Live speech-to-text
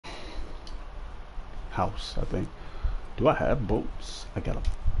house, I think. Do I have boats? I got a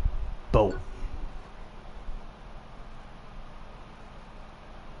boat.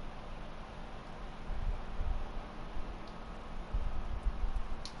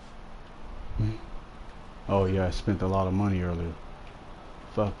 Oh yeah, I spent a lot of money earlier.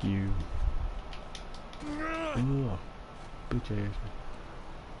 Fuck you. Ugh, bitch ass.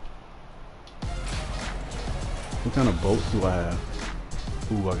 What kind of boat do I have?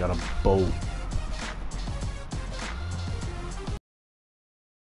 Ooh, I got a boat.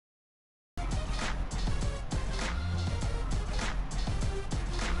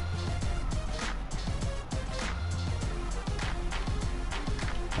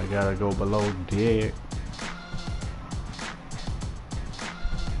 I gotta go below deck.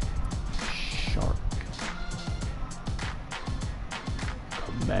 Shark.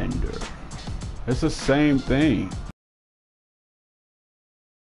 Commander. It's the same thing.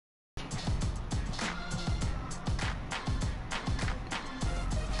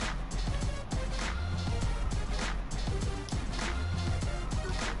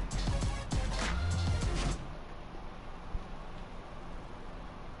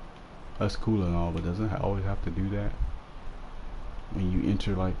 That's cool and all, but doesn't it always have to do that when you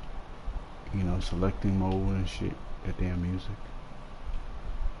enter, like, you know, selecting mode and shit? That damn music.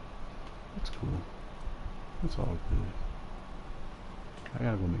 That's cool. That's all good. I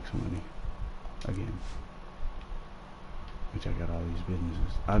gotta go make some money again, which I got all these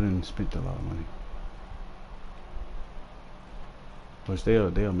businesses. I didn't spend a lot of money, which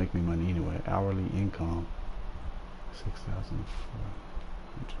they'll make me money anyway. Hourly income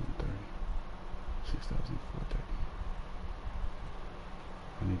 6,430. 6,430.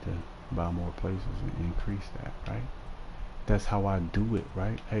 I need to buy more places and increase that, right? That's how I do it,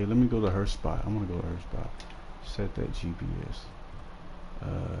 right? Hey, let me go to her spot. I'm gonna go to her spot. Set that GPS.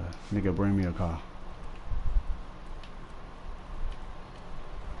 Nigga, bring me a car.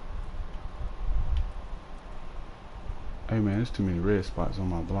 Hey man, there's too many red spots on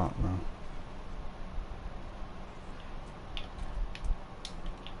my block, bro.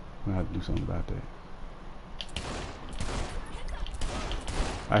 I'm gonna have to do something about that.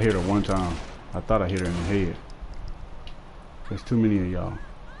 I hit her one time. I thought I hit her in the head. There's too many of y'all.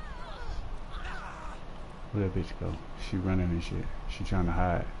 Where that bitch go? She running and shit. She trying to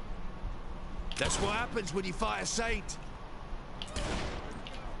hide. That's what happens when you fight a saint.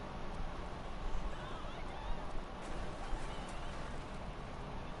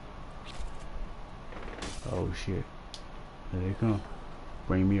 Oh shit. There they come.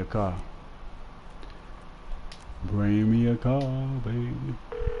 Bring me a car. Bring me a car, baby.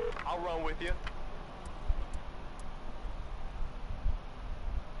 I'll run with you.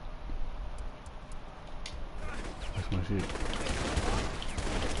 That's my shit.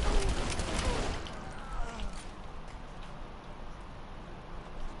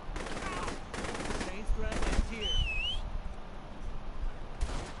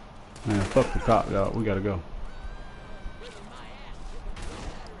 Man, fuck the cop, y'all. We gotta go.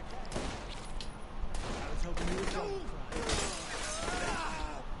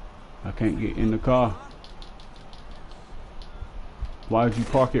 I can't get in the car. Why'd you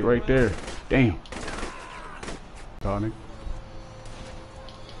park it right there? Damn. Darn.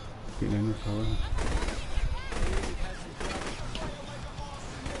 Get in the car.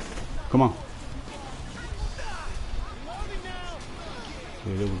 Come on.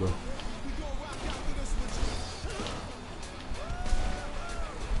 Yeah, there we go.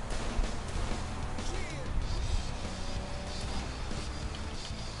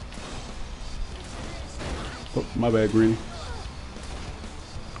 Oh, my bad, Greeny.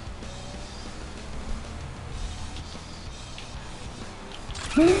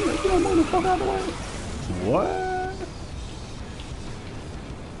 Man, get that motherfucker out of the way. What?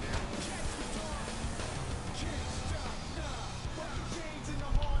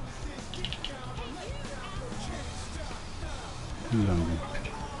 He's hungry.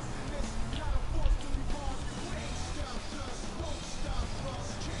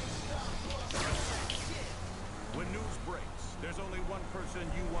 When news breaks, there's only one person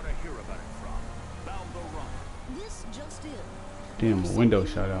you want to hear about it from. Baldo. This just in. Damn, a window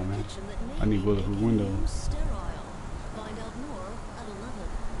shot out, man. I need bulletproof windows. Find out more at 11.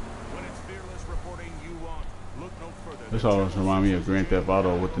 When it's fearless reporting you want, look no further. This always remind me of Grand Theft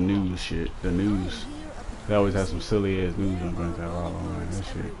Auto with the news shit. The news. They always have some silly ass news on Grand Theft Auto, man. That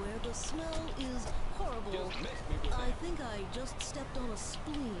shit. The smell is horrible. I think I just stepped on a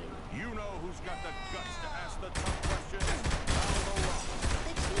spleen. You know who's got the guts to ask the tough questions? Baldo.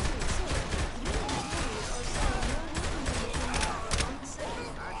 Excuse me, sir. You employees are saying no working conditions. I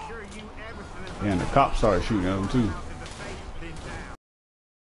assure you everything is Yeah, and the cops started shooting at him too.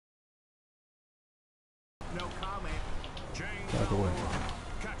 Back away.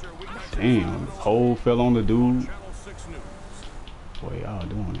 Damn, the pole fell on the dude. Boy, y'all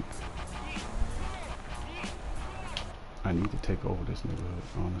doing it. I need to take over this neighborhood,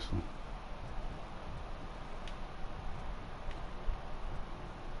 honestly.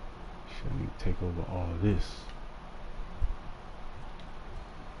 Shit, I need to take over all of this.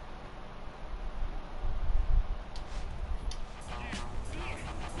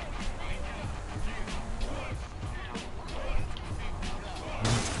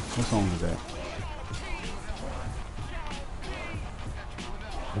 What song is that?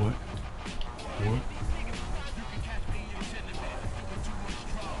 What? What?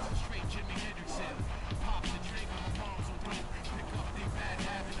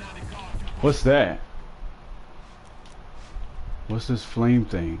 What's that? What's this flame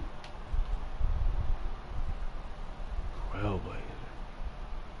thing? Trailblazer.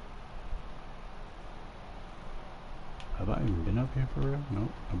 Have I even been up here for real?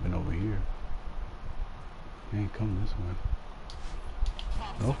 Nope, I've been over here. I ain't come this way.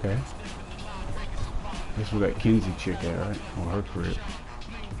 Okay. That's where that Kinsey chick at, right? Or her crib.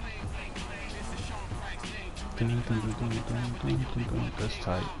 That's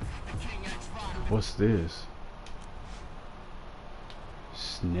tight. What's this?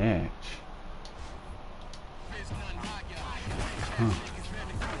 Snatch. Huh.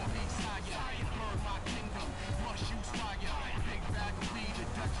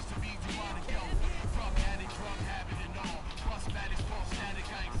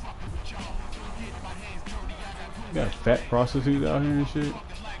 You got a fat prostitute out here and shit?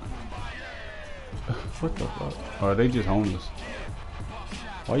 What the fuck? Or are they just homeless?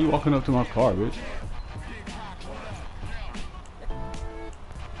 Why are you walking up to my car, bitch?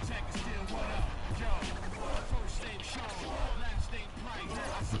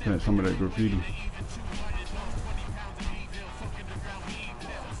 Looking at some of that graffiti.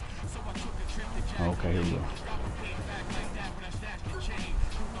 Okay, here we go.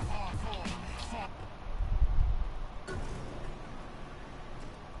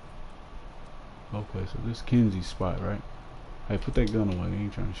 Okay, so this Kinsey spot, right? Hey, put that gun away. I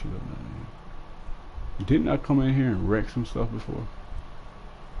ain't trying to shoot up nothing. Didn't I come in here and wreck some stuff before?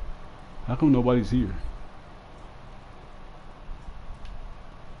 How come nobody's here?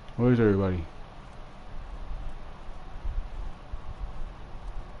 Where's everybody?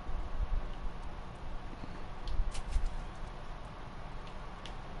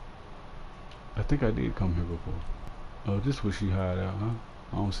 I think I did come here before. Oh, this is where she hide out, huh?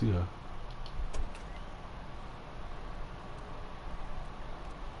 I don't see her.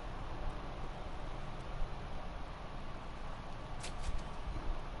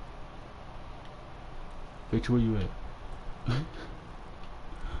 Bitch, where you at?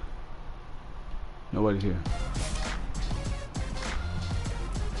 Nobody's here.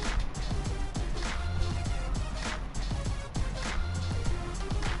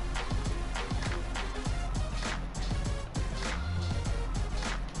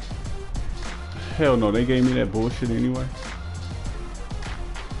 Hell no, they gave me that bullshit anyway.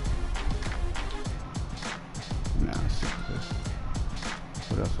 Nah, I'm sick of this.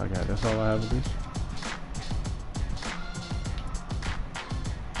 What else I got? That's all I have of this.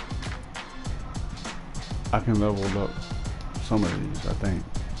 I can level up some of these, I think.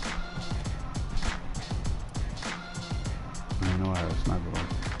 I know I have a sniper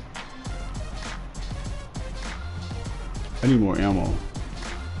rifle. I need more ammo.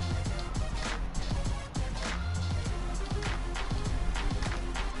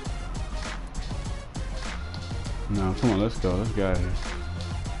 No, come on, let's go. Let's get out of here.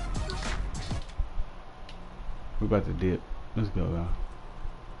 We're about to dip. Let's go, y'all.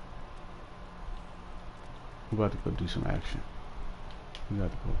 We're about to go do some action. We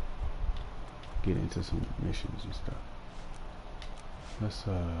got to go get into some missions and stuff. Let's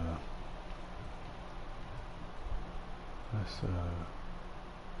hold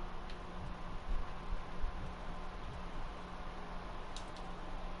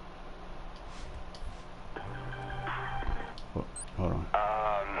on.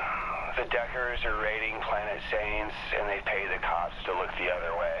 The Deckers are raiding Planet Saints, and they pay the cops to look the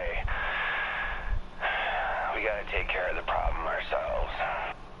other way. We gotta take care of the problem ourselves.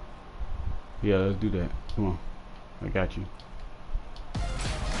 Yeah, let's do that. Come on. I got you.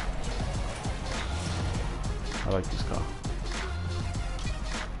 I like this car.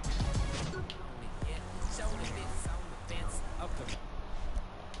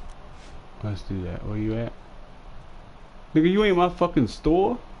 Let's do that. Where you at? Nigga, you ain't my fucking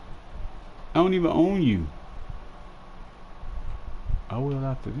store? I don't even own you. I will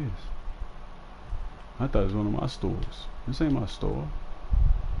after this. I thought it was one of my stores. This ain't my store.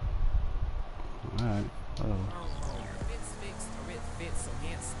 Alright.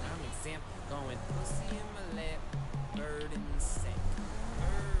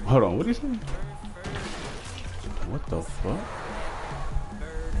 Hold on, what did he say? What the fuck?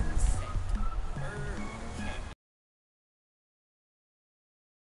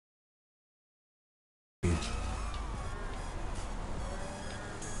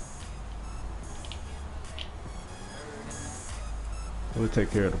 We'll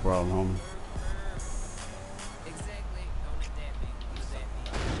take care of the problem, homie.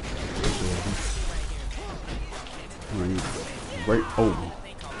 Right over.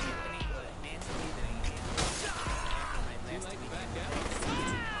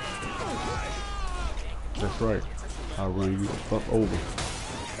 That's right. I'll run you the fuck over.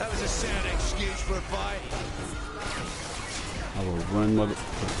 That was a sad excuse for a fight. I will run mother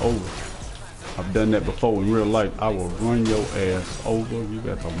over. I've done that before in real life. I will run your ass over. You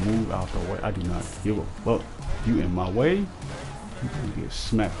got to move out the way. I do not give a fuck. You in my way, you can get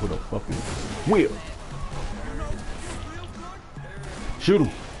smacked with a fucking whip. Shoot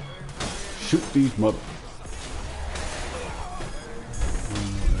him. Shoot these mother.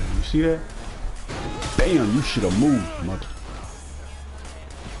 You see that? Damn, you should have moved, mother.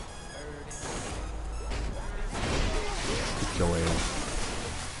 Get your ass.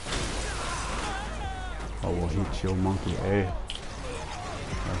 I will hit your monkey ass.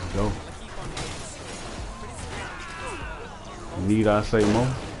 Let's go. Need I say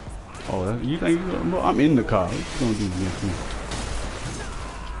more? Oh, that, you think I'm in the car? What you gonna do against me?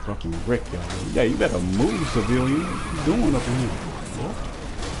 Fucking wreck y'all. Yeah, you better move, civilian. What you doing up in here? What?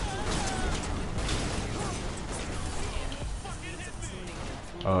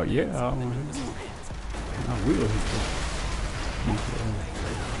 Yeah, I will hit you. Monkey ass.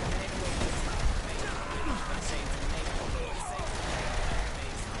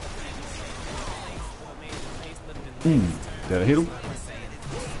 Did I hit him?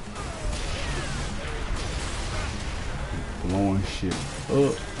 Blowing shit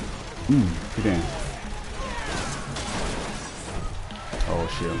up. Get down. Oh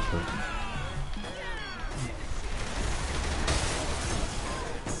shit, I'm stuck.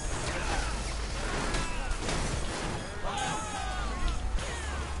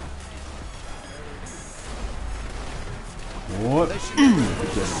 What?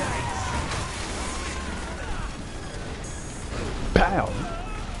 Pow!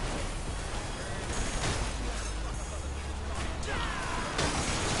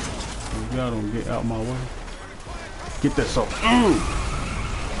 Y'all don't get out my way. Get that soul.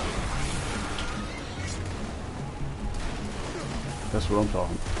 That's what I'm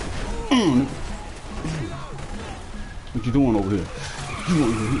talking about. What you doing over here? You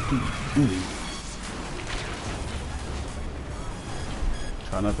want to hit too?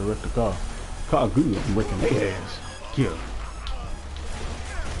 Try not to wreck the car. Car good. I'm wrecking their ass. Get him.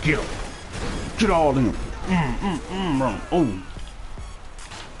 Get him. Get all in. Run.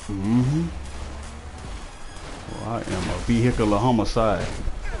 Well, I am a vehicular homicide.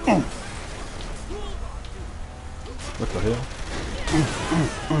 What the hell?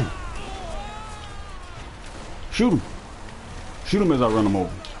 Shoot him. Shoot him as I run him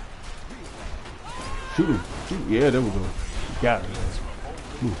over. Shoot him. Shoot. Yeah, there we go. Got it.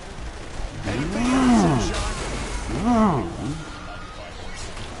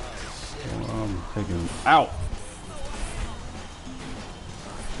 I'm taking him out.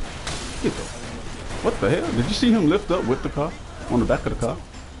 Get the, what the hell? Did you see him lift up with the car? On the back of the car?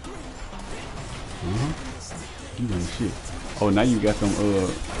 You ain't shit. Oh, now you got them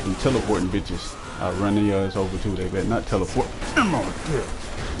teleporting bitches. I'll run their ass over too. They better not teleport. Come on,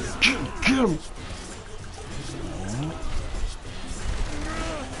 get him.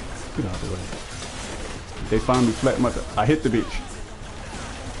 Get out of the way. They found me flat mother. I hit the bitch.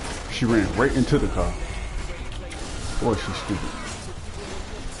 She ran right into the car. Boy, she's stupid.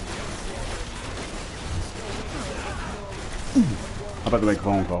 I'm about to make a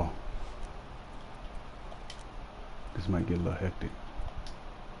phone call. This might get a little hectic.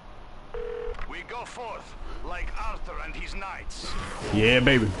 We go forth like Arthur and his knights. Yeah,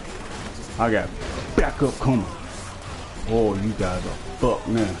 baby. I got backup coming. Oh, you guys are fucked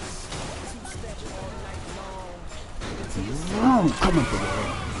now. I'm coming for you.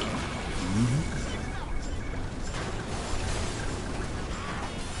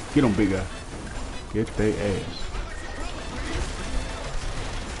 Get them, big guy. Get their ass.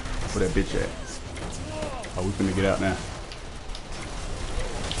 Where that bitch at? Oh, we finna get out now.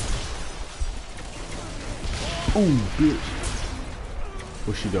 Oh, bitch.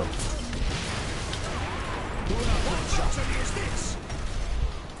 Where'd she go?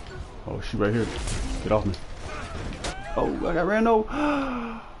 Oh, she right here. Get off me. Oh, I got ran over.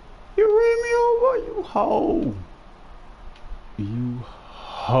 You ran me over, you hoe. You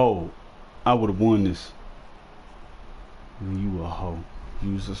hoe. I would have won this. You a hoe.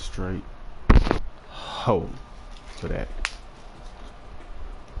 Use a straight hoe for that.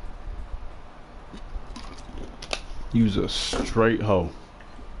 Use a straight hoe.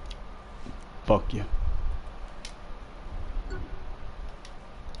 Fuck you.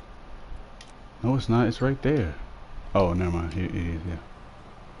 No, it's not. It's right there. Oh, never mind. Here it is. Yeah.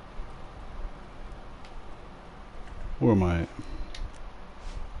 Where am I at?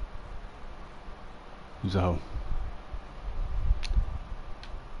 Use a hoe.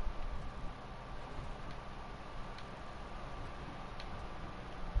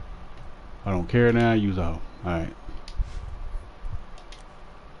 I don't care now. Use a hoe. All right.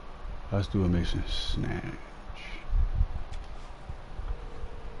 Let's do a mission. Snatch.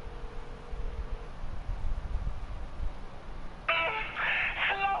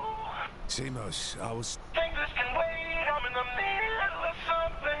 Seamus, I was... Think this can wait, I'm in the middle of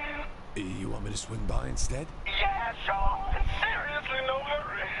something. You want me to swing by instead? Yeah, sure, and seriously, no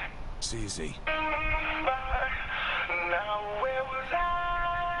hurry. See you, Z. Bye. Now, where was I?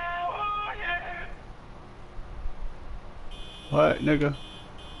 Oh, yeah. What, nigga?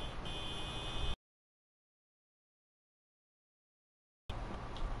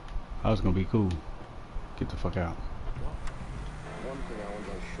 I was gonna be cool. Get the fuck out. One thing I want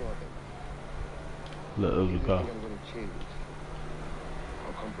to assure them. Little ugly car. I'm going to change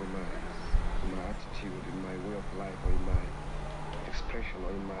or compromise in my attitude, in my way of life, or in my expression,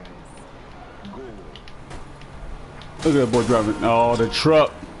 or in my goal. Look at that boy driving. Oh, the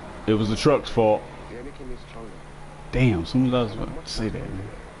truck. It was the truck's fault. They're making me stronger. Damn, soon as I was about to say that, man.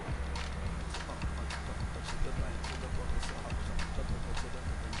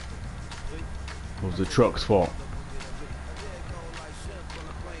 It was the truck's fault.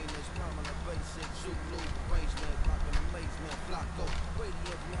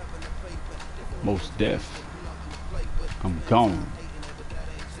 Most deaf. I'm gone.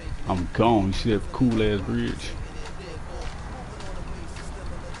 I'm gone. You see that cool ass bridge?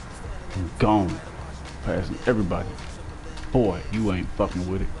 I'm gone. Passing everybody. Boy, you ain't fucking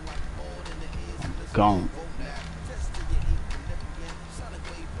with it. I'm gone.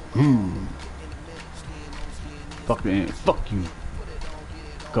 Fuck the end. Fuck you.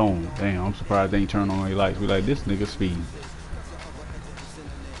 Gone. Damn, I'm surprised they ain't turned on any lights. We like, this nigga speeding.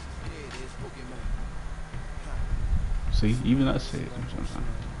 See, even I said,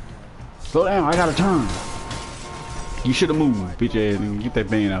 slow down, I gotta turn. You should have moved, bitch ass nigga. Get that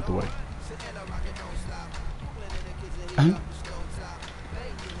van out the way.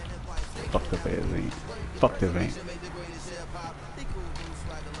 Fuck the van. Fuck the van.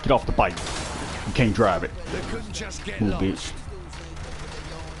 Get off the bike. You can't drive it. Move, bitch.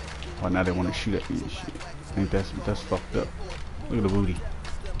 Oh, now they want to shoot at me and shit. Ain't that's fucked up. Look at the booty.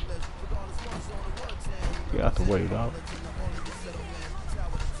 Get out the way, dog.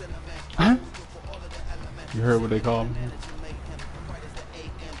 Huh? You heard what they call me?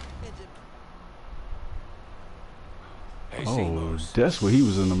 Hey, Oh, Seamus. that's what he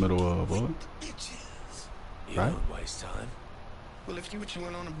was in the middle of, boy. You Right? don't waste time. Well, if you were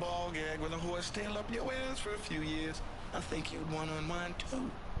chewing on a ball gag with a horse tail up your ass for a few years, I think you'd want to unwind too.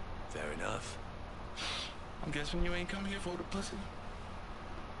 Fair enough. I'm guessing you ain't come here for the pussy.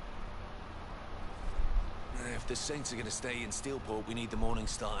 If the Saints are gonna stay in Steelport, we need the morning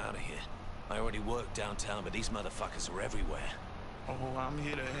start out of here. I already work downtown, but these motherfuckers are everywhere. Oh, I'm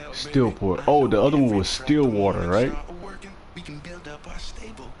here to help. Steelport. Baby. Oh, the I other know one if was we crack the Stillwater, morning right? start working, we can build up our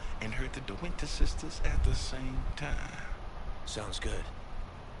stable and hurt the DeWinter sisters at the same time. Sounds good.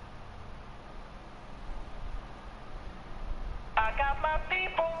 I got my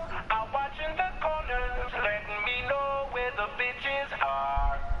people out watching the corners, letting me know where the bitches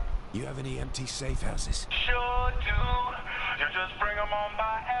are. You have any empty safe houses? Sure do. You just bring them on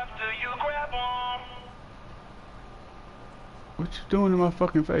by after you grab them. What you doing in my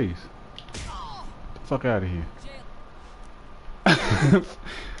fucking face? Get the fuck out of here.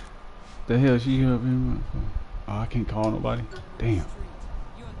 The hell she here up here? Oh, I can't call nobody. Damn.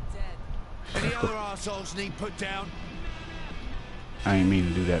 Any other assholes need put down? I ain't mean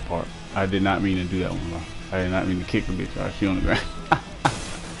to do that part. I did not mean to do that one, bro. I did not mean to kick the bitch. Alright, she on the ground.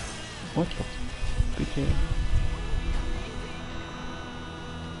 What the bitch ass?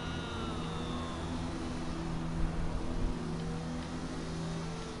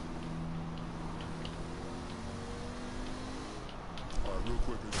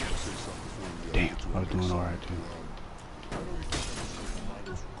 Damn, I was doing alright too.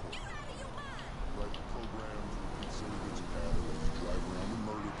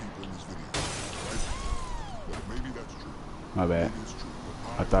 My bad.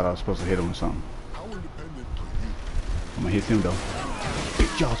 I thought I was supposed to hit him with something. I'm gonna hit him though. Big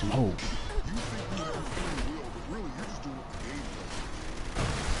jaw some holes.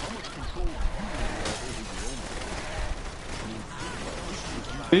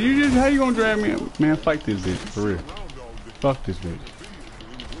 Did you just, how you gonna drag me up? Man, fight this bitch, for real. Fuck this bitch.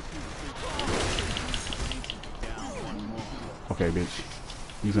 Okay, bitch.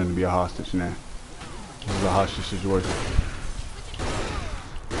 You gonna be a hostage now. This is a hostage situation.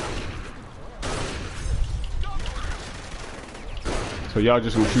 So y'all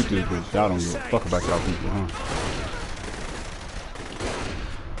just gonna shoot this bitch. Y'all don't give a fuck about y'all people, huh?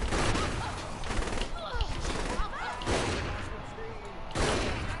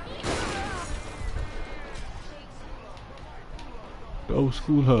 The old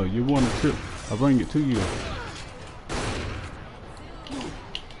school hug. You want a trip? I'll bring it to you.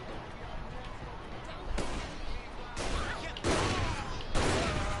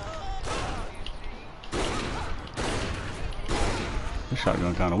 This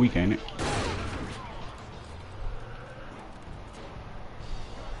shotgun kind of weak, ain't it?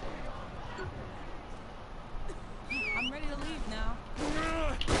 I'm ready to leave now.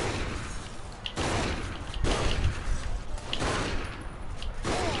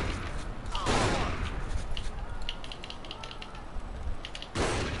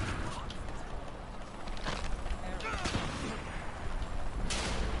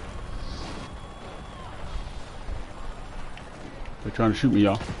 They're trying to shoot me,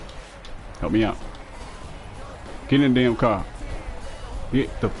 y'all. Help me out. Get in the damn car.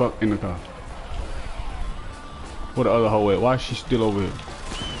 Get the fuck in the car. Where the other hoe at? Why is she still over here?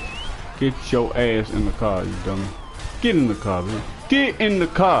 Get your ass in the car, you dummy. Get in the car, man. Get in the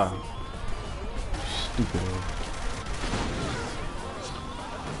car. Stupid ass.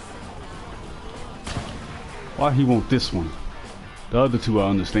 Why he want this one? The other two I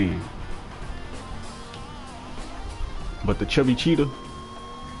understand. But the chubby cheetah,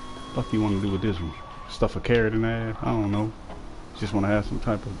 fuck you want to do with this one? Stuff a carrot in there? I don't know. Just want to have some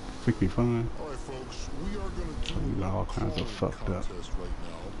type of freaky fun. Alright folks, we are going to do We got all kinds of fucked up. right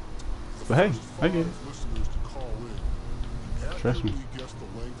now. But hey, I get it. Listeners to call in. Trust me. After we guess the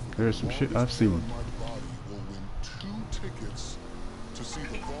length of There's some the shit I've longest seen. hair on my body will win 2 tickets to see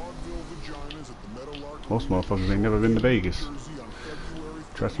the vaudeville vaginas at the Meadowlark Most Arena motherfuckers ain't never been to Vegas. Jersey on February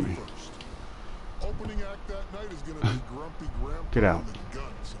Trust me. 31st. Opening act that night is going to be Grumpy Grandpa Get out. and the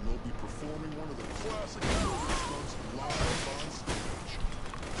Guns, and they'll be performing one of the classic murder stunts live on stage.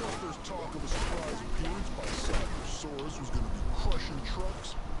 Plus, there's talk of a surprise appearance by SR3rd, who's going to be crushing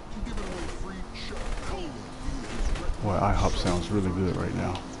trucks and giving away free Chuck Cola via his record. Boy, IHOP sounds really good right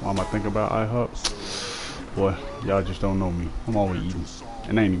now. Why am I thinking about IHOP? Boy, y'all just don't know me. I'm always eating.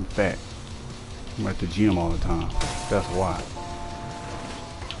 And I ain't even fat. I'm at the gym all the time. That's why.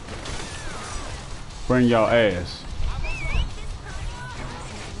 Bring y'all ass.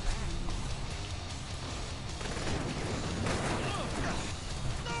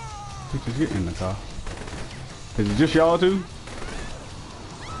 Bitches, get in the car. Is it just y'all two?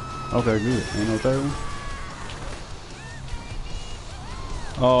 Okay, good. Ain't no third one?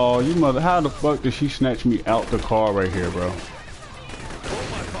 Oh, you mother. How the fuck did she snatch me out the car right here, bro?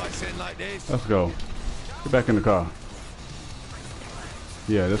 Let's go. Get back in the car.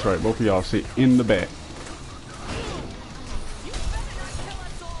 Yeah, that's right. Both of y'all sit in the back.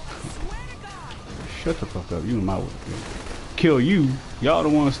 Shut the fuck up. You in my way. Kill you. Y'all the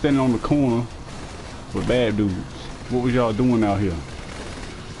ones standing on the corner with bad dudes. What was y'all doing out here?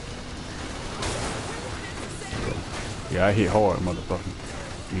 Yeah, I hit hard, motherfucker.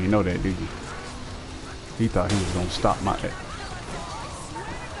 You didn't know that, did you? He thought he was gonna stop my...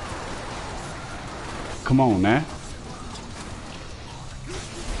 Come on, now.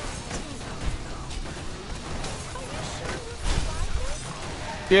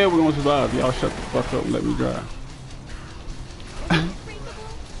 Yeah, we're gonna survive. Y'all shut the fuck up and let me drive.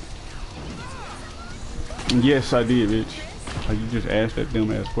 Yes, I did, bitch. You just asked that dumb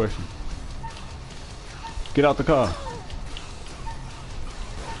ass question. Get out the car.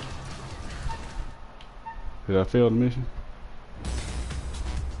 Did I fail the mission?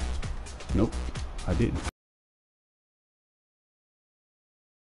 Nope, I didn't.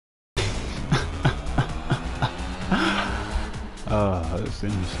 This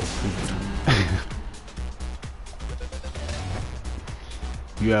thing is so stupid.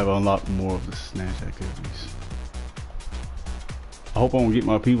 You have unlocked more of the snatch activities. I hope I don't get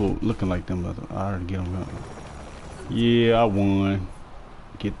my people looking like them. But I already get them. Yeah, I won.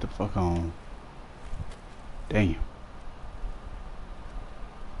 Get the fuck on. Damn.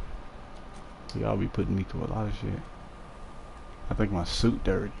 Y'all be putting me through a lot of shit. I think my suit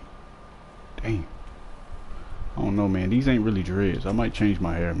dirty. Damn. I don't know, man. These ain't really dreads. I might change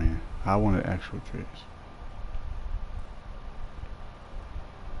my hair, man. I wanted actual dreads.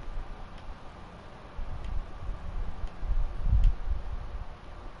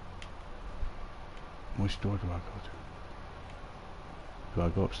 Which door do I go to? Do I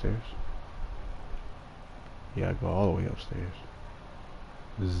go upstairs? Yeah, I go all the way upstairs.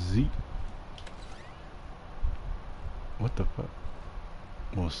 Z. What the fuck?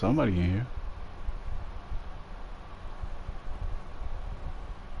 Well, somebody in here.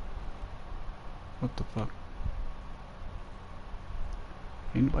 What the fuck?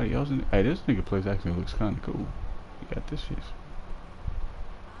 Anybody else in it? Hey, this nigga place actually looks kind of cool. You got this shit.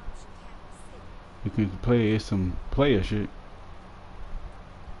 You can play some player shit.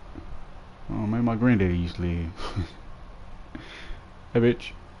 Oh man, my granddaddy used to live. Hey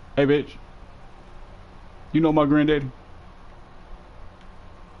bitch. Hey bitch. You know my granddaddy?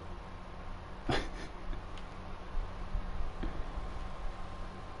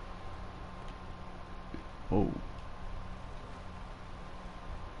 Oh.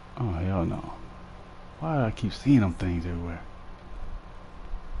 Oh hell no. Why do I keep seeing them things everywhere?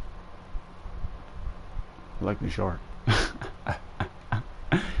 I like the shark.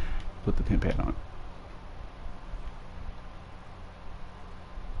 Put the pin pad on.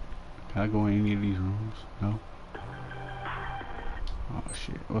 Can I go in any of these rooms? No? Oh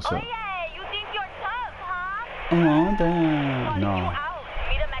shit. What's up? Oh yeah, you think you're tough, huh? Oh damn. No.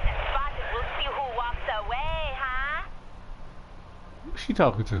 Meet him at the spot and we'll see who walks away, huh? Who's she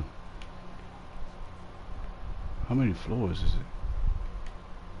talking to? How many floors is it?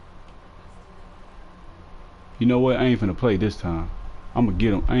 You know what? I ain't finna play this time. I'm gonna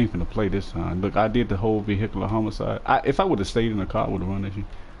get him. I ain't finna play this time. Look, I did the whole vehicular homicide. If I would have stayed in the car, I would have run that shit.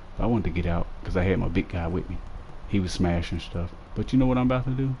 But I wanted to get out because I had my big guy with me. He was smashing stuff. But you know what I'm about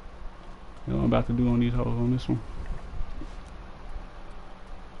to do? You know what I'm about to do on these hoes on this one?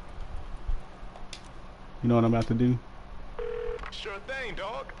 You know what I'm about to do? Sure thing,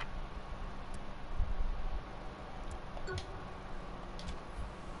 dog.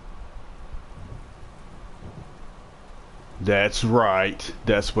 That's right.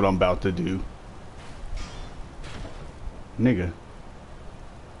 That's what I'm about to do. Nigga.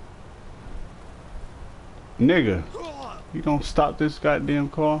 Nigga. You don't stop this goddamn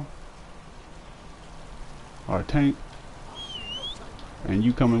car. Or tank. And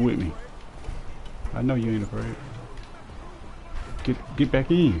you coming with me. I know you ain't afraid. Get back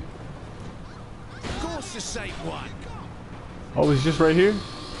in. Of course the safe one. Oh, it's just right here?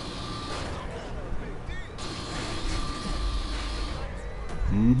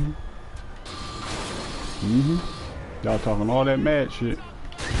 Mm-hmm. Mm-hmm. Y'all talking all that mad shit.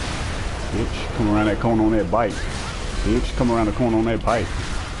 Bitch, come around that corner on that bike. Bitch, come around the corner on that bike.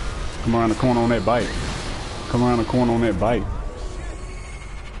 Come around the corner on that bike. Come around the corner on that bike.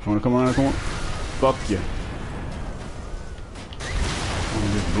 You wanna come around the corner? Fuck you.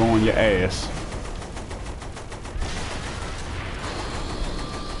 I'm just blowing your ass.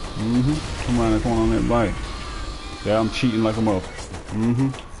 Mm-hmm. Come around the corner on that bike. Yeah, I'm cheating like a motherfucker. Mm-hmm.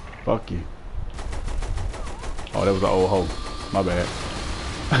 Fuck you. Oh, that was an old hoe. My bad.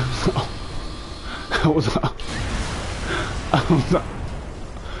 I was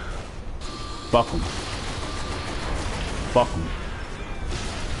Fuck him. Fuck him.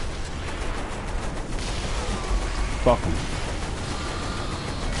 Fuck him.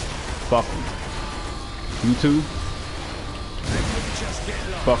 Fuck him. You too?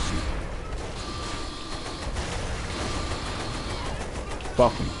 Fuck him.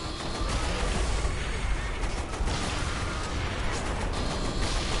 Fuck him.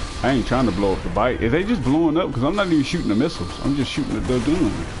 I ain't trying to blow up the bike. Is they just blowing up? Because I'm not even shooting the missiles. I'm just shooting the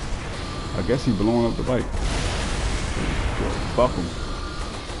gun. I guess he's blowing up the bike. Fuck him.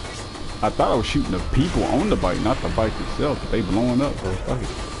 I thought I was shooting the people on the bike, not the bike itself. But they blowing up, so fuck it.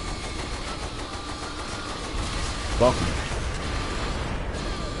 Fuck him.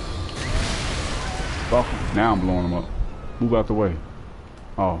 Fuck him. Now I'm blowing them up. Move out the way.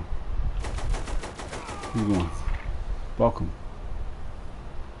 Oh. Who's going? Fuck him.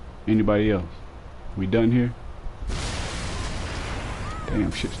 Anybody else? We done here?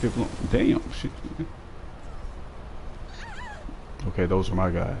 Damn, shit still blowing. Damn, shit. Okay, those are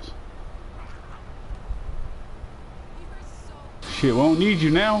my guys. Shit, we don't need you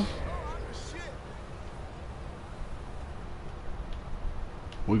now.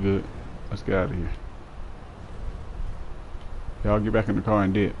 We good. Let's get out of here. Y'all get back in the car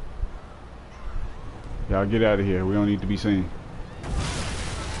and dip. Y'all get out of here. We don't need to be seen.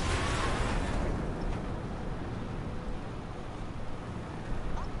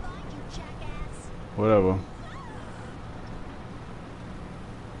 Whatever.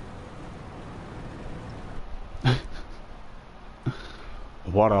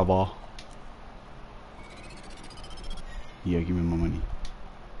 Whatever. Yeah, give me my money.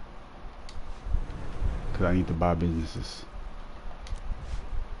 Cause I need to buy businesses.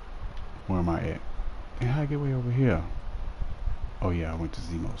 Where am I at? And how I get way over here? Oh yeah, I went to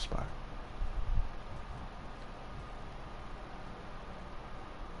Zemo's spot.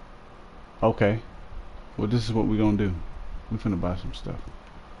 Okay. Well, this is what we're gonna do. We're finna buy some stuff.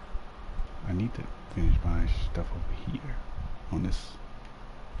 I need to finish buying stuff over here on this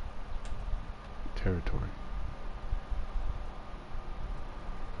territory.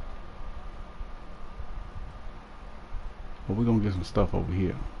 But we're gonna get some stuff over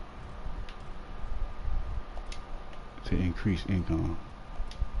here to increase income.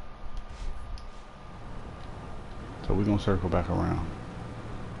 So we're gonna circle back around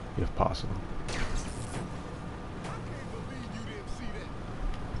if possible.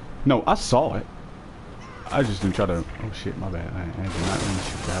 No, I saw it. I just didn't try to. Oh shit, my bad. I did not mean to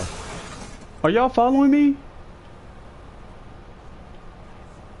shoot the house. Are y'all following me?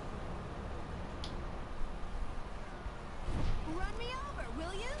 Run me over,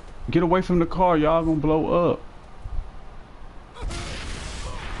 will you? Get away from the car, y'all gonna blow up.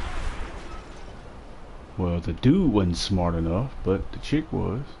 Well, the dude wasn't smart enough, but the chick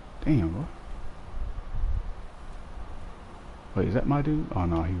was. Damn, bro. Wait, is that my dude? Oh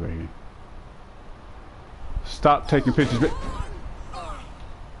no, he right here. Stop taking pictures, bitch.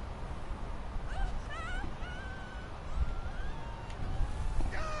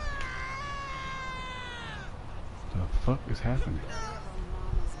 The fuck is happening?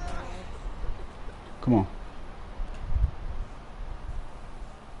 Come on.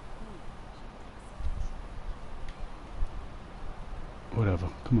 Whatever.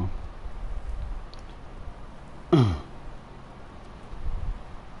 Come on.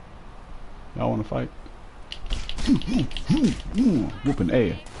 Y'all want to fight? Whooping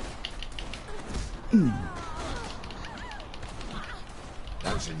ass.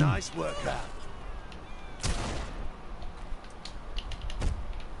 That was a nice workout.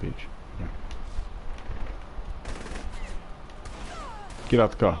 Bitch. Yeah. Get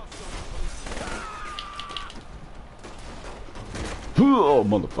out the car. Oh,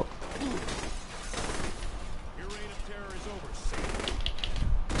 motherfucker. Your reign of terror is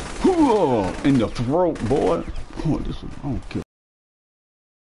over. Oh, in the throat, boy. Oh, this one, I don't kill.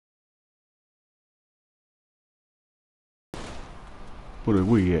 What are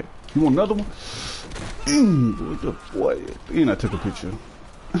we at? You want another one? What the boy? And I took a picture.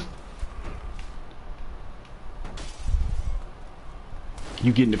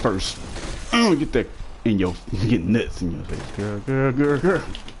 You getting it first. Get that in your, get nuts in your face. Girl.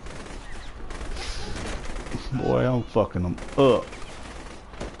 Boy, I'm fucking them up.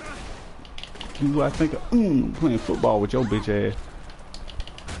 You, I think I'm playing football with your bitch ass.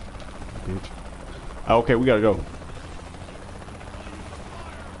 Bitch. Okay, we gotta go.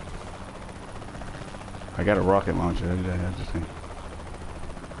 I got a rocket launcher. I just think.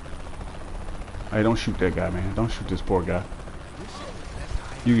 Hey, don't shoot that guy, man. Don't shoot this poor guy.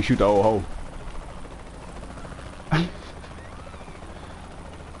 You can shoot the old hoe.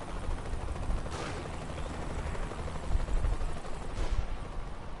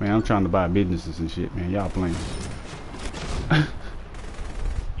 Man, I'm trying to buy businesses and shit, man. Y'all playing.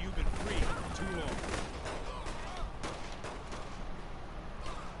 You've been free for too long.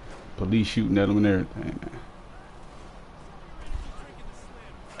 Police shooting at them and everything, man.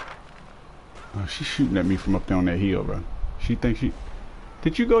 Oh, she's shooting at me from up there on that hill, bro. She thinks she...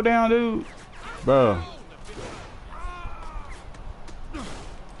 Did you go down, dude? Bro.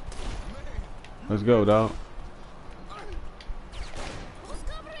 Let's go, dog.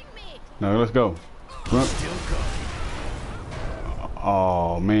 No, let's go. Run.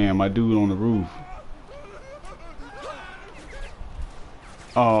 Oh, man, my dude on the roof.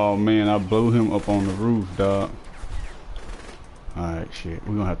 Oh, man, I blew him up on the roof, dog. Alright, shit.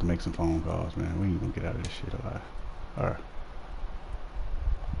 We're gonna have to make some phone calls, man. We ain't gonna get out of this shit alive. Alright.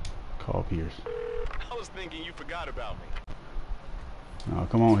 Call Pierce. I was thinking you forgot about me. Oh,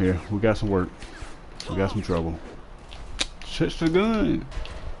 come on here. We got some work. We got some trouble. Shit's the gun.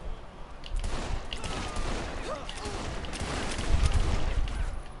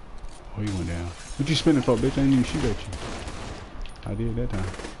 Oh, you went down. What you spinning for, bitch? I didn't even shoot at you. I did that time.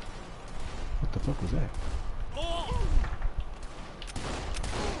 What the fuck was that?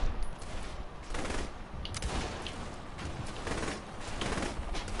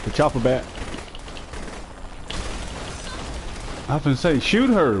 The chopper back. I was gonna say, shoot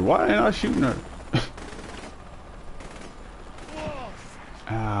her. Why ain't I shooting her?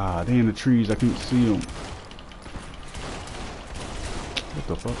 Ah, they in the trees. I can't see them. What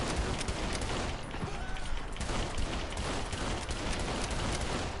the fuck?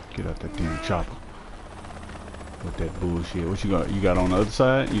 Get out that damn chopper. With that bullshit. What you got? You got on the other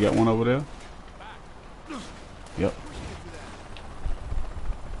side? You got one over there? Yep.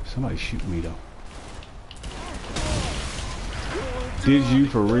 Somebody shoot me though. Did you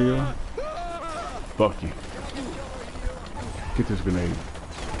for real? Fuck you. Get this grenade.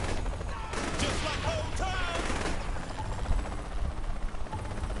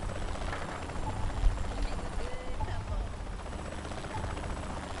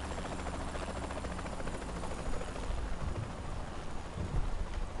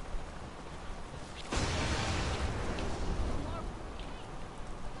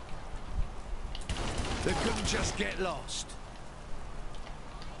 They couldn't just get lost.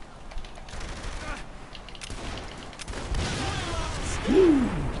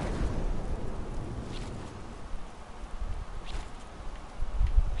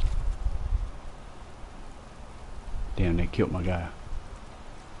 Damn, they killed my guy.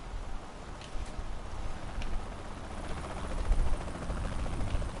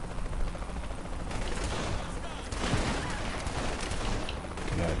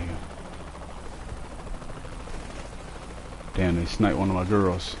 Get out of here. Damn, they sniped one of my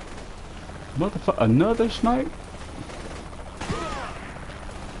girls. Motherfucker, another snipe?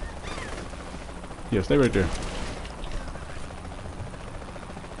 Yeah, stay right there.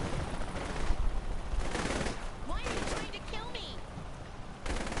 Why are you trying to kill me?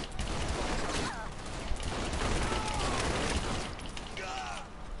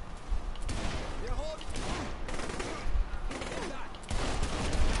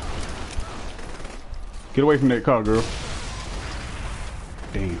 Get away from that car, girl.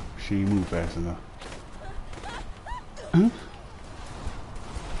 Damn, she ain't move fast enough. Huh?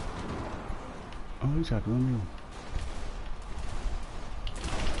 Oh, he tried to run me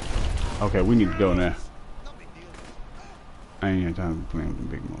over. Okay, we need to go now. I ain't had time to play with the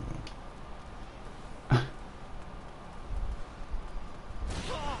big motherfucker.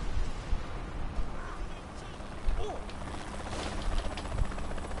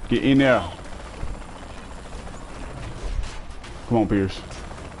 Get in there. Come on, Pierce.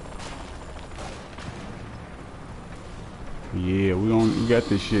 Yeah, we got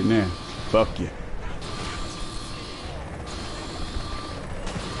this shit now. Fuck you.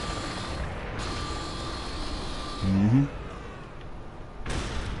 Mm-hmm.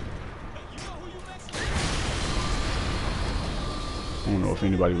 I don't know if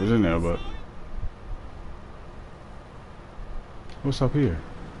anybody was in there, but what's up here?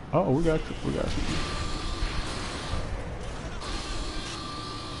 Oh, we got something.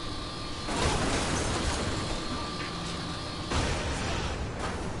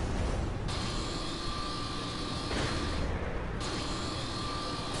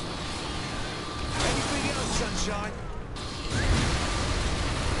 Anything else, sunshine?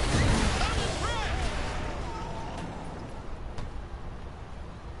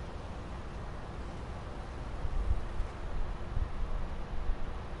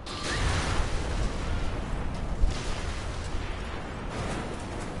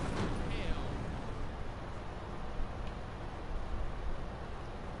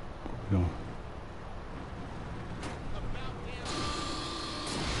 No.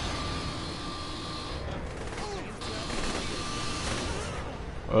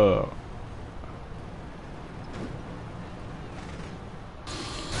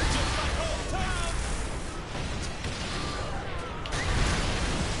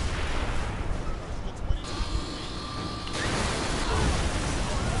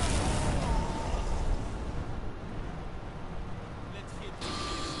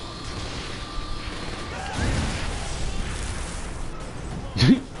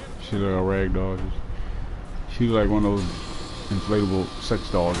 She look like a rag doll. She look like one of those inflatable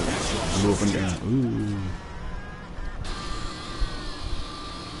sex dolls that blew up and down. Ooh.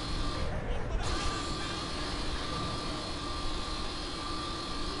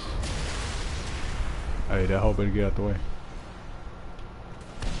 Hey, that hoe better get out the way.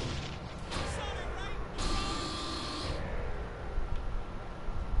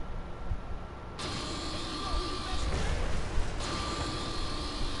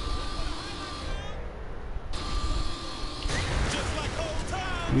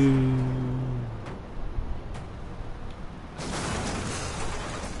 Hey,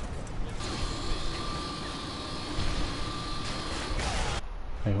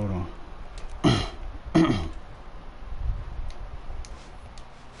 hold on. I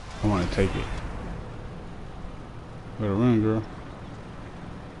want to take it. Better run, girl.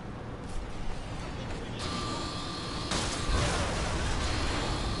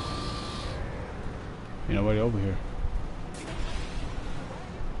 Ain't nobody over here.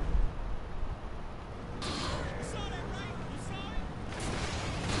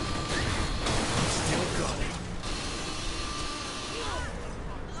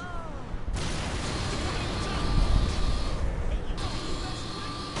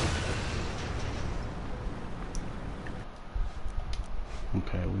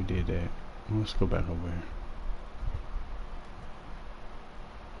 Okay, we did that. Let's go back over here.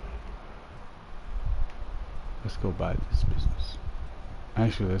 Let's go buy this business.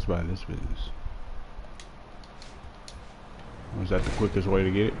 Actually, let's buy this business. Was that the quickest way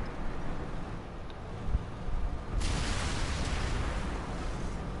to get it?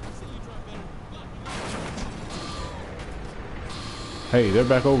 Hey, they're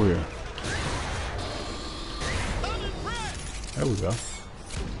back over here. There we go.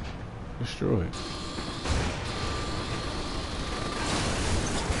 Destroy it.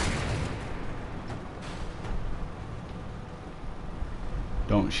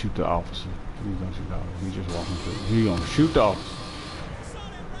 Don't shoot the officer. Please don't shoot the officer. He's just walking through. He gonna shoot the officer.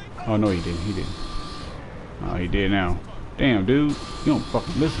 Oh no, he didn't. He didn't. Oh, he did now. Damn, dude. You don't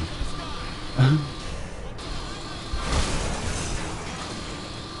fucking listen.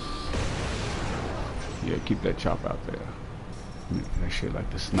 Yeah, keep that chop out there. That shit like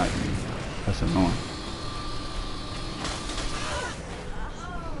to snipe me. That's annoying.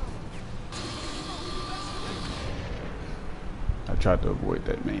 I tried to avoid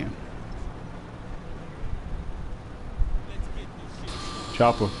that man.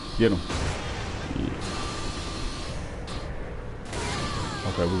 Chopper, get him. Yeah.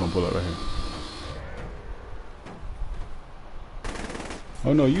 Okay, we're gonna pull up right here.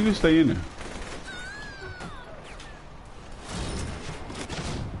 Oh no, you can stay in there.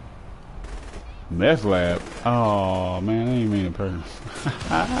 Meth lab. Oh man, I ain't mean a person.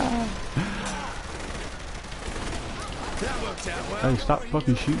 Hey, stop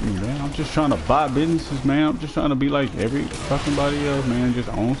fucking shooting me, man. I'm just trying to buy businesses, man. I'm just trying to be like every fucking body else, man. Just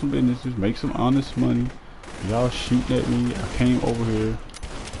own some businesses, make some honest money. Y'all shooting at me. I came over here.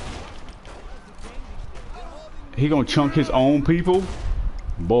 He gonna chunk his own people?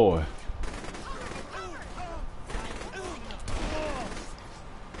 Boy.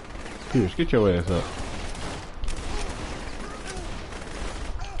 Pierce, get your ass up.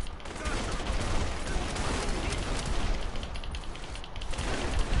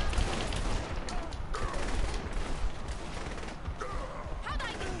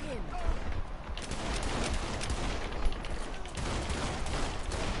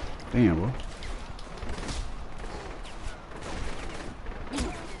 Damn, bro.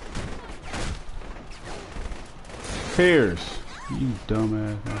 Pierce, you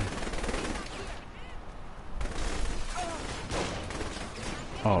dumbass. Man.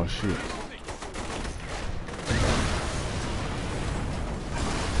 Oh shit.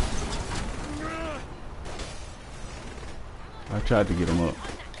 I tried to get him up.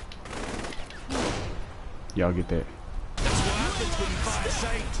 Y'all get that. That's what happens when you fight a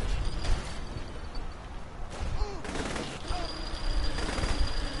saint.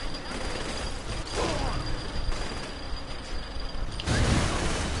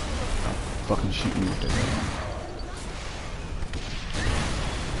 Fucking shooting with that.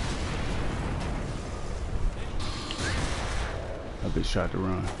 That bitch tried to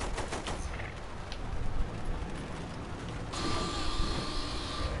run.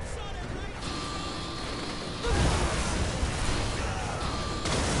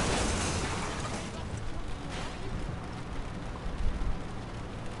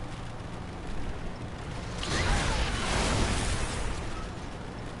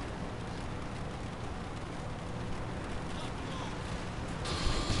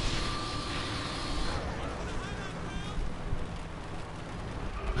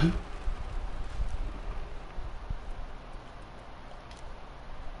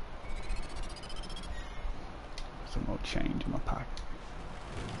 Some more change in my pocket.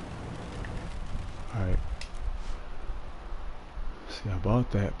 Alright. See, I bought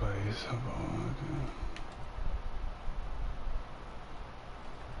that place. I bought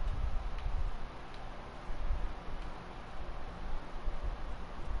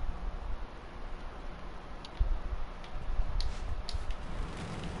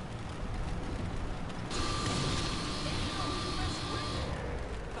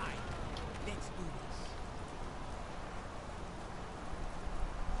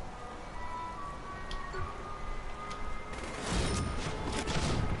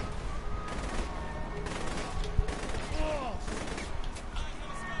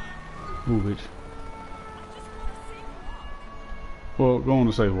Ooh, bitch. Well, go on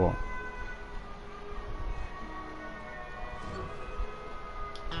the safe walk.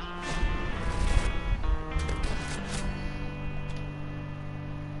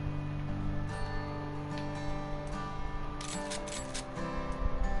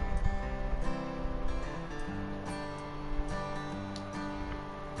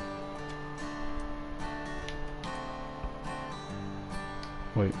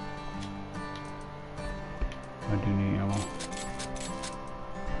 Wait. I do need ammo.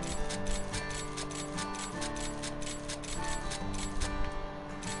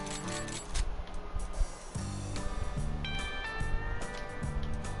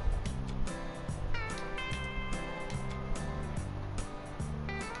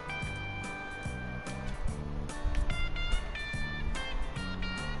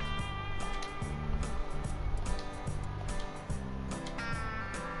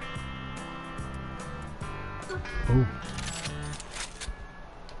 Oh.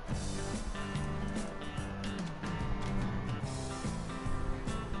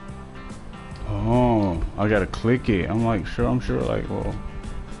 Oh, I gotta click it. I'm like, I'm sure, like, well,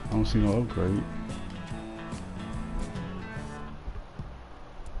 I don't see no upgrade.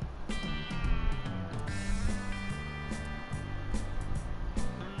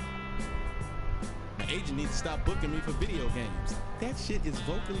 My agent needs to stop booking me for video games. That shit is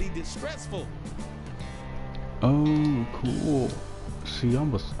vocally distressful. Oh, cool. See,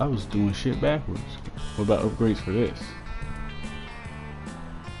 I was doing shit backwards. What about upgrades for this?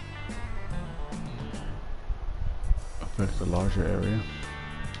 Affects a larger area.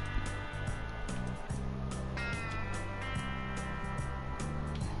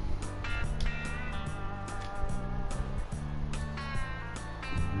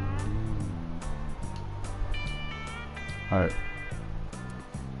 All right.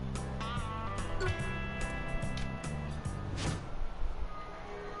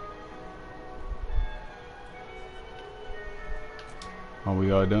 Are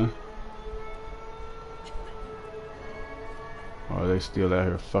we all done? Or are they still out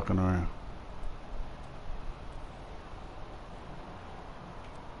here fucking around?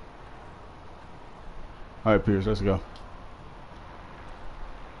 Alright, Pierce, let's go.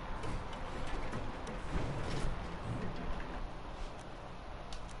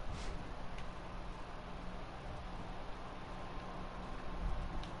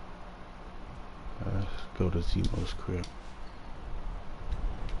 Let's go to Zemo's crib.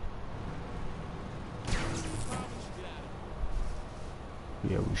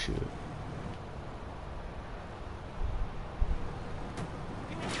 Yeah, we should.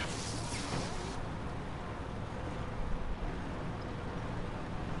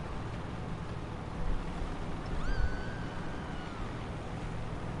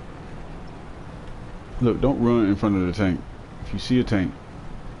 Look, don't run in front of the tank. If you see a tank,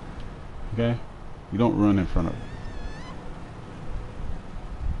 okay, you don't run in front of it.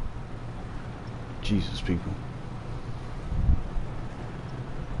 Jesus, people.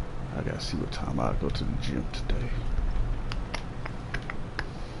 I gotta see what time I go to the gym today.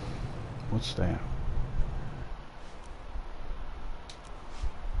 What's that?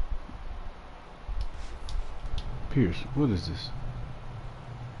 Pierce, what is this?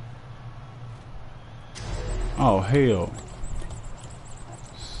 Oh, hell.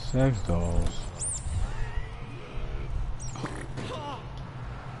 Sex dolls.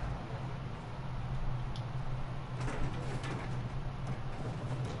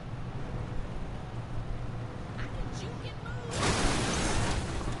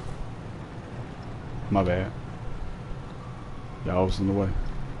 My bad. Y'all was in the way.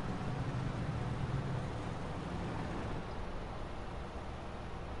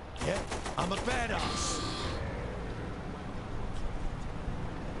 Yeah, I'm a badass.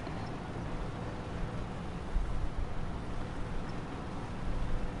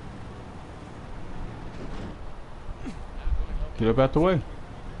 Get up out the way.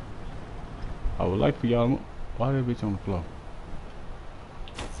 I would like for y'all to... Why that bitch on the floor?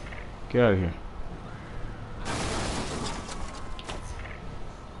 Get out of here.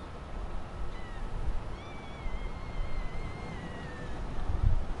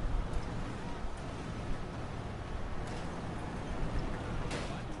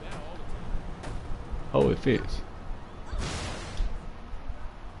 Oh, it fits.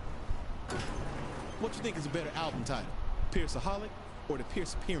 What you think is a better album title? Pierceaholic or The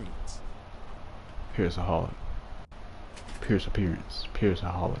Pierce Appearance? Pierceaholic. Pierce Appearance.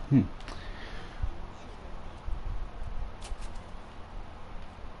 Pierceaholic.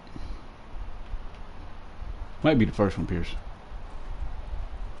 Might be the first one, Pierce.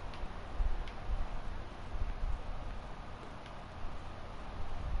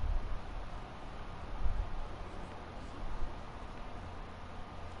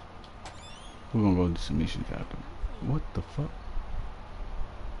 We're gonna go do some missions after. What the fuck?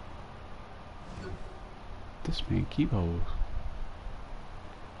 This man keep hoes.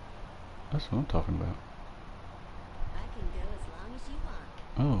 That's what I'm talking about. I can go as long as you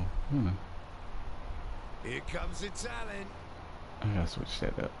want. Oh, really? Here comes the talent. I gotta switch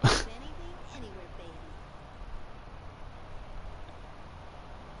that up. Anything, anywhere,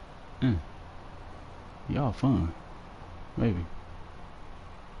 baby. Y'all fun. Maybe.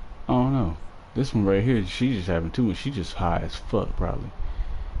 I don't know. This one right here, she just having too much. She just high as fuck, probably.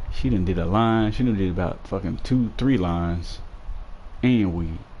 She done did a line. She done did about fucking 2-3 lines. And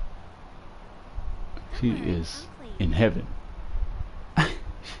weed. She is in heaven.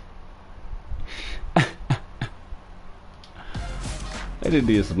 They done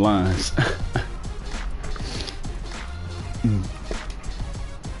did some lines.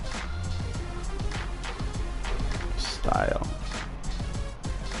 Style.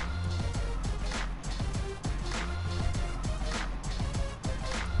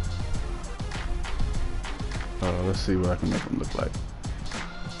 Let's see what I can make them look like.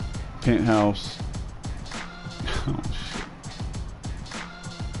 Penthouse. Oh shit.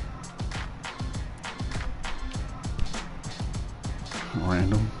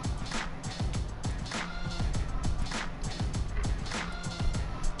 Random.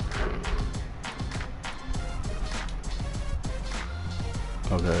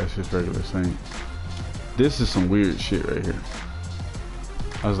 Okay, that's just regular Saint. This is some weird shit right here.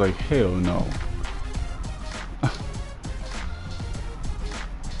 I was like, hell no.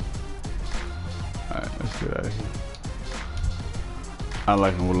 Alright, let's get out of here. I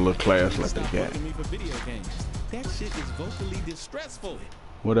like them with a little class like they got. Me for video games. That shit is vocally distressful.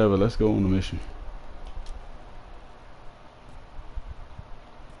 Whatever, let's go on the mission.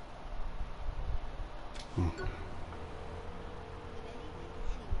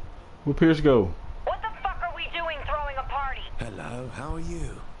 Where Pierce go? What the fuck are we doing throwing a party? Hello, how are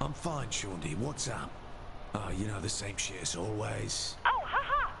you? I'm fine, Shaundy. What's up? Oh, you know, the same shit as always. Oh,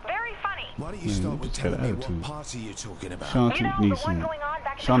 haha, very funny. Why don't you start with just got telling me attitude. what party you're talking about? Shanti You know, the needs one some. going on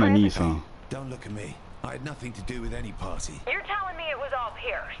back at the Shauna crib? needs some. Don't look at me. I had nothing to do with any party. You're telling me it was all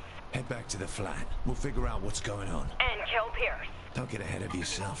Pierce. Head back to the flat. We'll figure out what's going on. And kill Pierce. Don't get ahead of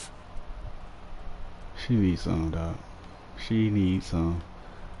yourself. She needs some, dog. She needs some.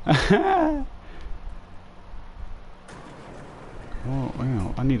 Oh,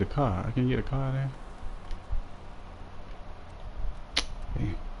 damn. I need a car. I can get a car there.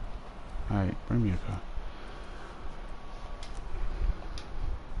 Damn. Alright, bring me a car.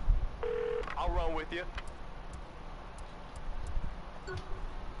 I'll run with you.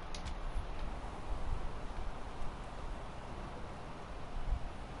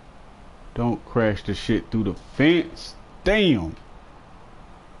 Don't crash the shit through the fence. Damn.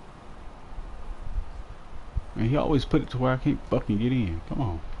 And he always put it to where I can't fucking get in. Come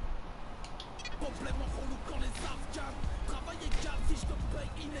on.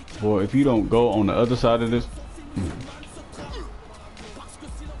 Boy, if you don't go on the other side of this.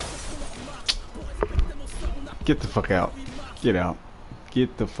 Get the fuck out. Get out.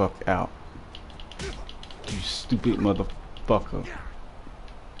 Get the fuck out. You stupid motherfucker.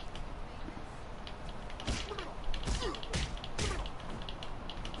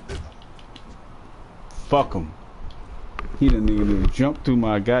 Fuck him. He didn't even jump through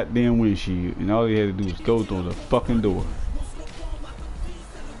my goddamn windshield, and all he had to do was go through the fucking door.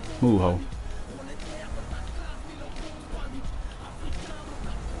 Move, ho.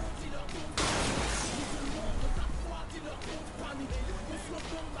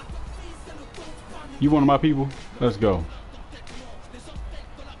 You one of my people? Let's go.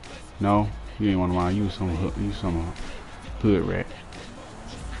 No, you ain't one of mine. You some hood rat.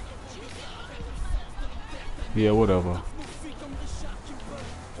 Yeah, whatever.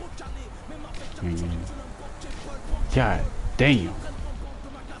 God damn.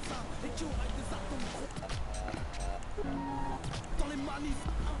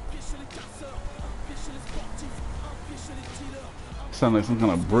 Sound like some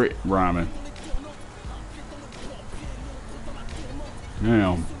kind of Brit rhyming.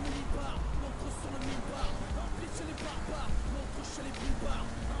 Damn.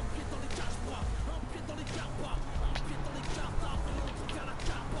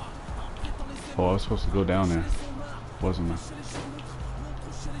 Oh, I was supposed to go down there, wasn't I?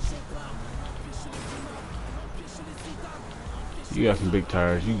 You got some big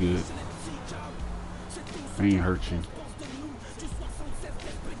tires, you good. I ain't hurt you.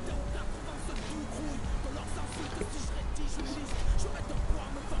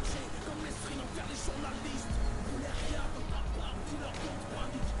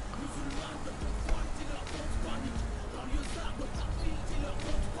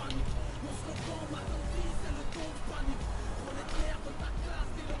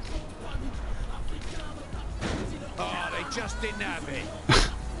 just inhabit.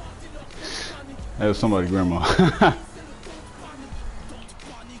 That was somebody's grandma.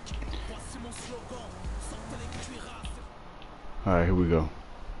 Alright, here we go.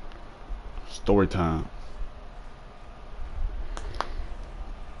 Story time.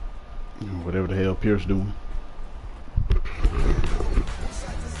 Whatever the hell Pierce doing.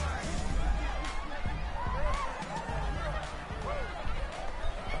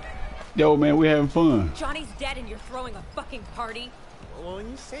 Yo, man, we having fun. Johnny's dead and you're throwing a fucking party? Well, when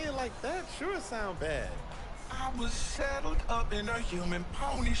you say it like that, sure it sound bad. I was saddled up in a human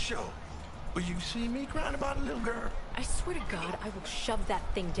pony show. Will you see me crying about a little girl? I swear to God, I will shove that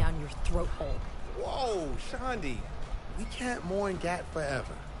thing down your throat hole. Whoa, Shandi. We can't mourn Gat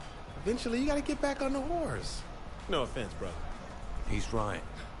forever. Eventually, you gotta get back on the horse. No offense, brother. He's right.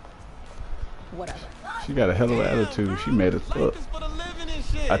 Whatever. She got a hell of an attitude. She mad as fuck. For the living and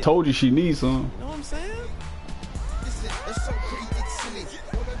shit. I told you she needs some. You know what I'm saying?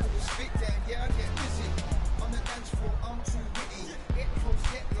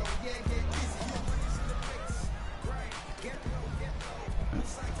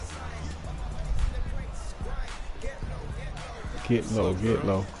 Get low, get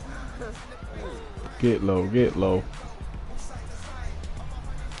low. Get low, get low.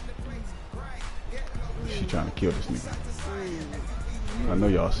 She trying to kill this nigga. I know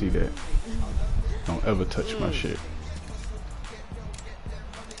y'all see that. Don't ever touch my shit.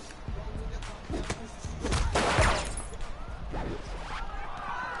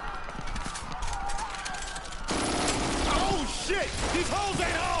 Oh shit! These holes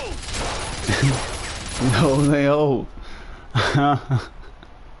ain't holes! No, they old.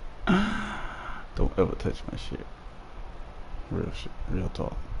 Don't ever touch my shit. Real shit, real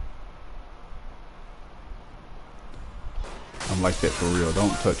talk. I'm like that for real.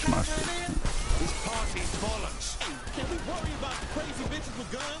 Don't touch my shit. This party's bollocks. Can we worry about crazy bitches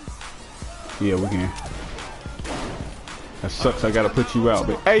with guns? Yeah, we can. That sucks. I gotta put you out,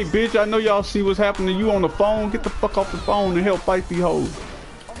 but hey, bitch, I know y'all see what's happening. You on the phone? Get the fuck off the phone and help fight these hoes.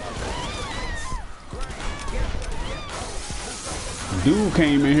 Dude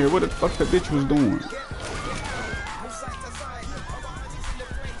came in here. What the fuck that bitch was doing?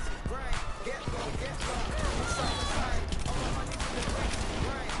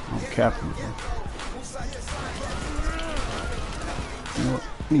 I'm capping, bro. You know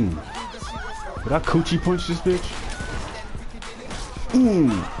what? Did I coochie punch this bitch?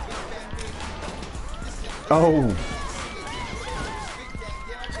 Oh.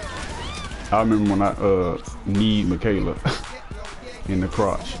 I remember when I kneed Michaela in the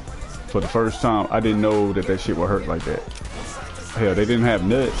crotch for the first time. I didn't know that shit would hurt like that. Hell, they didn't have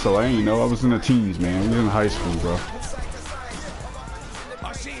nuts, so I ain't know. I was in the teens, man. We was in high school, bro.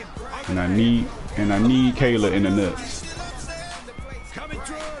 And I need Kayla in the nuts.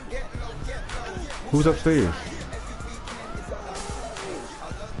 Who's upstairs?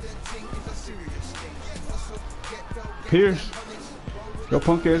 Pierce? Your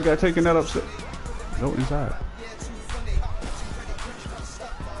punk ass got taken that upstairs. Go inside.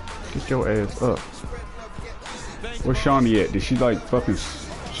 Get your ass up. Where's Shawnee at? Did she like fucking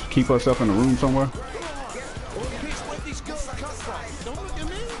keep herself in a room somewhere?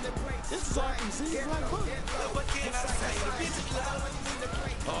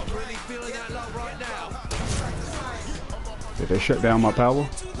 Did they shut down my power?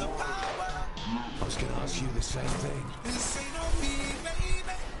 I was gonna ask you the same thing.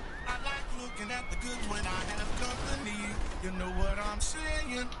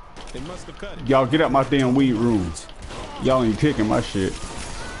 They must have cut it. Y'all get out my damn weed room. Y'all ain't taking my shit.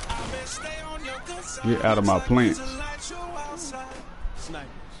 Get out of my plants. Snipers.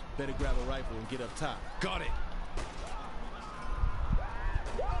 Better grab a rifle and get up top. Got it.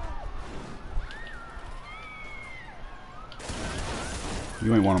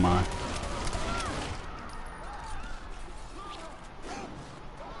 You ain't one of mine.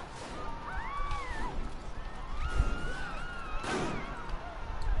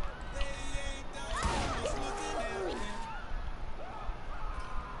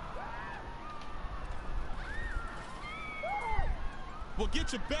 Well,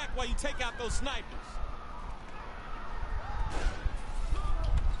 get your back while you take out those snipers.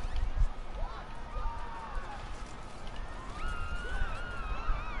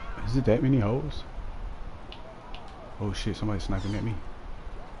 Is it that many holes? Oh shit, somebody's sniping at me.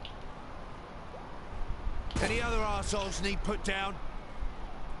 Any other assholes need put down?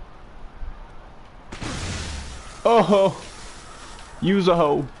 Oh, use a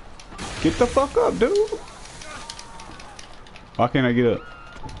hoe. Get the fuck up, dude. Why can't I get up?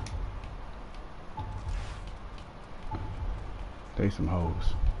 They some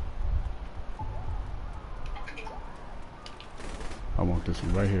hoes. I want this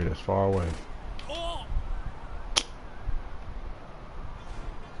one right here that's far away.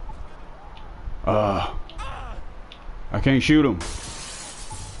 I can't shoot him.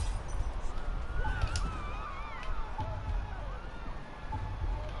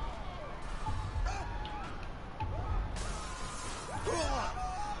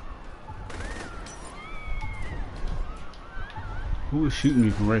 Who is shooting me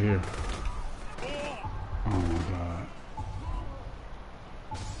from right here? Oh my god.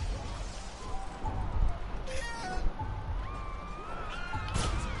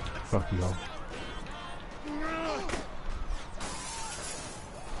 Fuck y'all.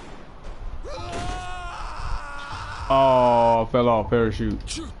 Oh, fell off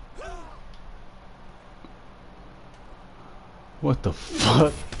parachute. What the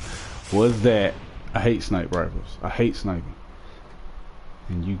fuck was that? I hate sniper rifles. I hate sniping.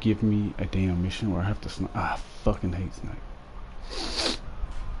 And you give me a damn mission where I have to snipe. I fucking hate snipe.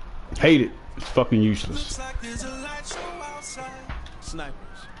 Hate it. It's fucking useless. Like there's a light show outside. Snipers,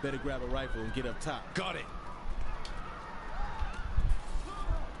 better grab a rifle and get up top. Got it.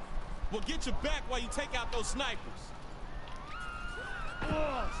 We'll get you back while you take out those snipers.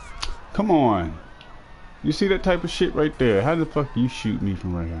 Come on. You see that type of shit right there? How the fuck you shoot me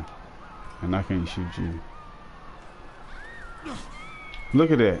from right here? And I can't shoot you. Look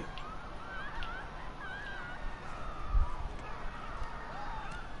at that.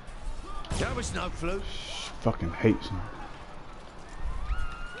 That was no fluke. Fucking hate sniping.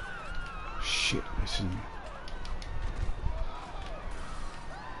 Shit, they see me.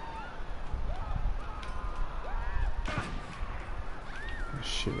 That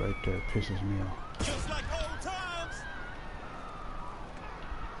shit right there pisses me off. Just like old times.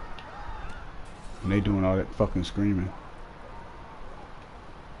 And they doing all that fucking screaming.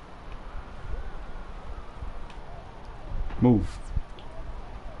 Move.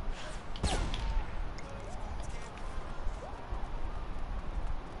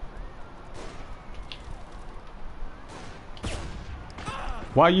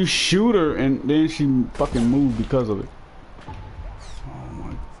 Why you shoot her and then she fucking moved because of it? Oh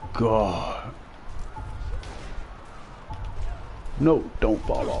my god. No, don't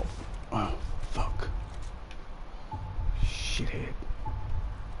fall off. Oh, fuck. Shithead.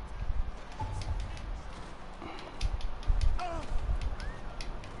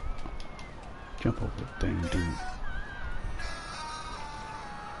 Jump over the thing,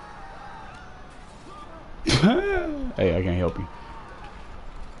 dude. Hey, I can't help you.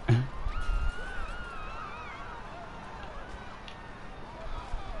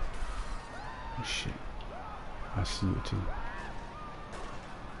 Oh, shit. I see it too.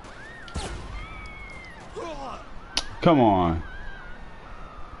 Come on.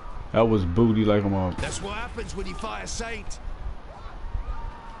 That was booty like I'm up. That's what happens when you fire Saint.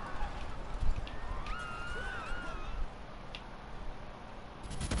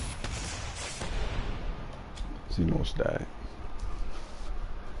 He almost died.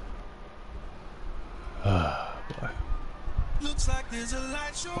 Ah, boy. Looks like there's a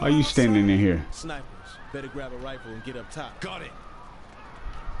light show. Why are you standing in here? Snipers, better grab a rifle and get up top. Got it.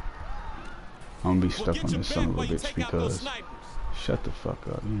 I'm gonna be stuck on this son of a bitch because shut the fuck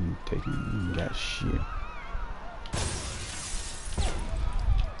up. You ain't taking, you ain't got shit.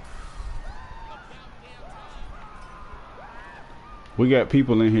 We got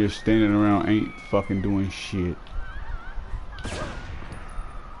people in here standing around ain't fucking doing shit.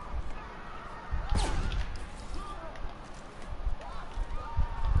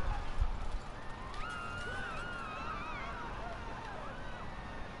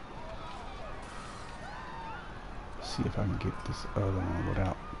 See if I can get this other one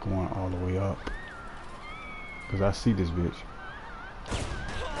without going all the way up. Cause I see this bitch.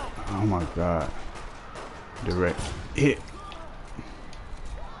 Oh my god. Direct hit.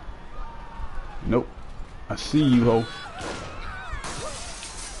 Nope. I see you, ho.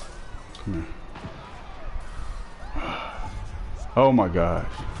 Come here. Oh my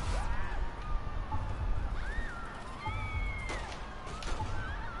gosh.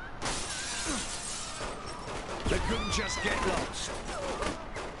 They couldn't just get lost.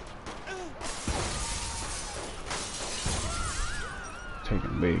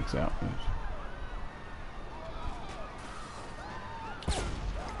 Taking legs out, bitch.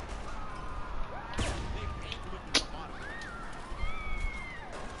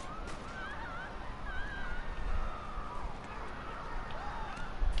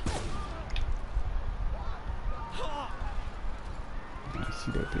 I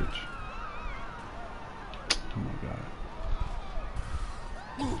see that bitch. Oh my god.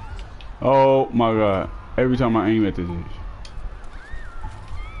 Oh my god. Every time I aim at this bitch.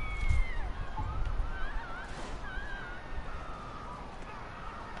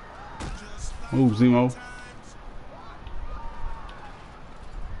 Move, Zemo.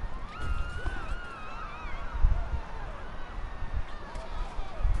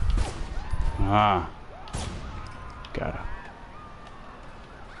 Ah. Got her.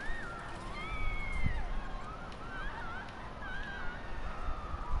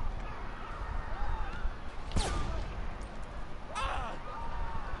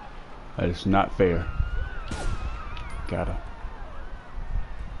 That is not fair. Got her.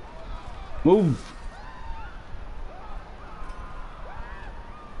 Move.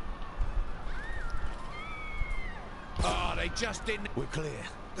 Oh, they just didn't. We're clear.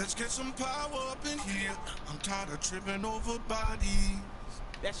 Let's get some power up in here. I'm tired of tripping over bodies.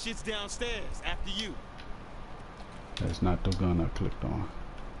 That shit's downstairs, after you. That's not the gun I clicked on.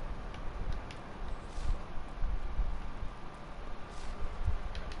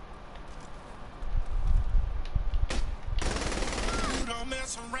 You don't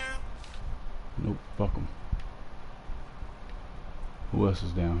mess around. Nope, fuck them. Who else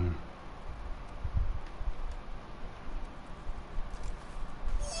is down here?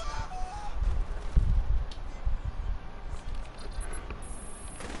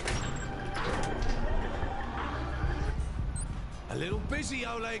 A little busy,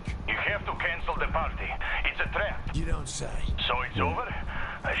 Oleg. You have to cancel the party. It's a trap. You don't say. So it's over?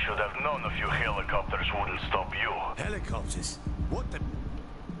 I should have known a few helicopters wouldn't stop you. Helicopters? What the? Oh,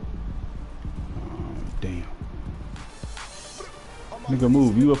 damn. Nigga,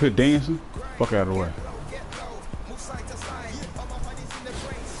 move. You up here dancing? Fuck out of the way.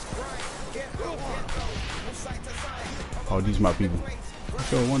 Oh, these my people. I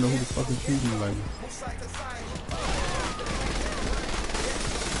sure wonder who the fuck is shooting me like this.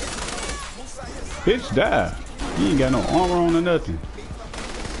 Bitch, die. You ain't got no armor on or nothing.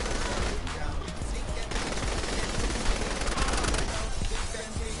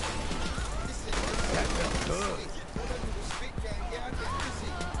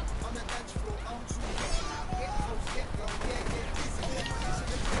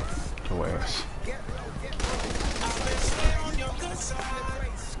 Your ass.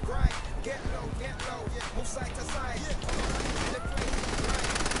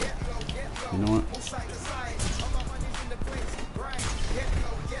 You know what?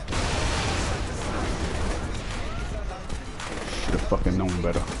 Should have fucking known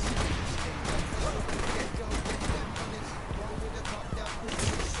better.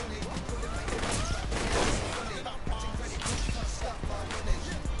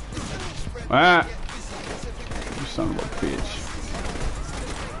 Ah! You son of a bitch.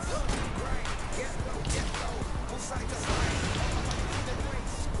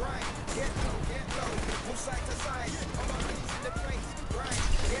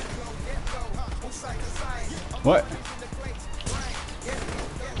 What?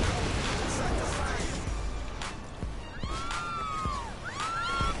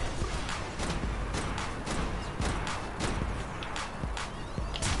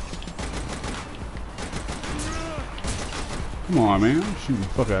 Come on, man. I'm shooting the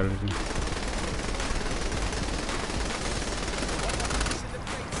fuck out of this.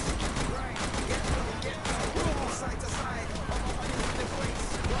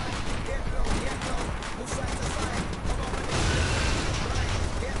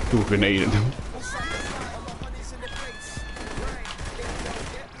 Threw a grenade at them.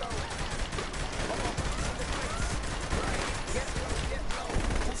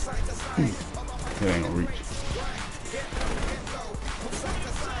 It ain't gonna reach.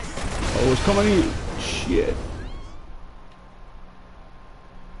 Oh, it's coming in. Shit.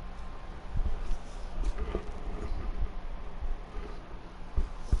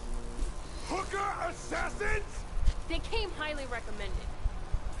 Hooker assassins? They came highly recommended.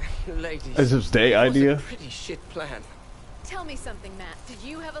 Ladies, Is this their idea? Pretty shit plan. Tell me something, Matt. Did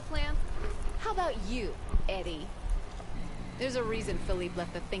you have a plan? How about you, Eddie? There's a reason Philippe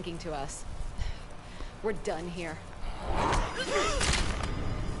left the thinking to us. We're done here.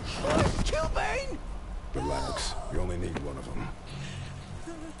 Kilbane! Relax. You only need one of them.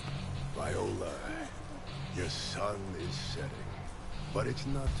 Viola, your sun is setting. But it's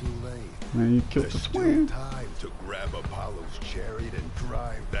not too late. Man, you killed the There's twin. still time to grab Apollo's chariot and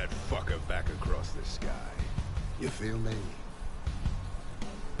drive that fucker back across the sky. You feel me?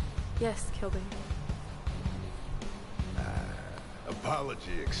 Yes, Kilbane.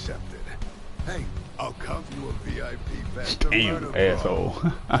 Apology accepted. Hey, I'll count you a VIP pass to Damn, Murder asshole.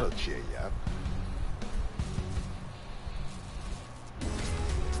 Ball. I'll cheer you up.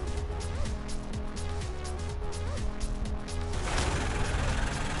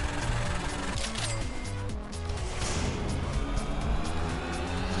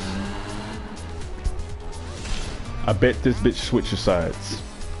 I bet this bitch switches sides.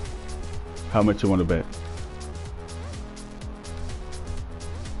 How much you want to bet?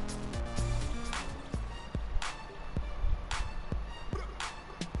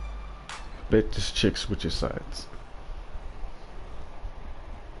 Bet this chick switches sides.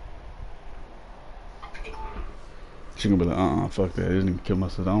 She gonna be like, fuck that. I didn't even kill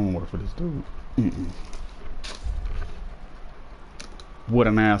myself. I don't work for this dude. What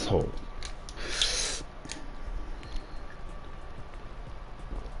an asshole.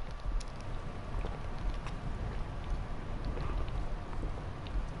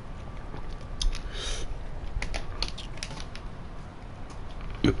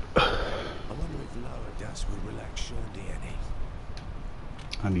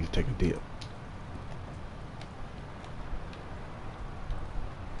 I need to take a dip.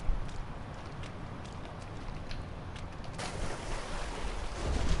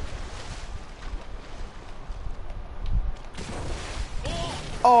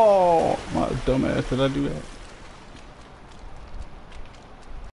 Oh, my dumbass, did I do that?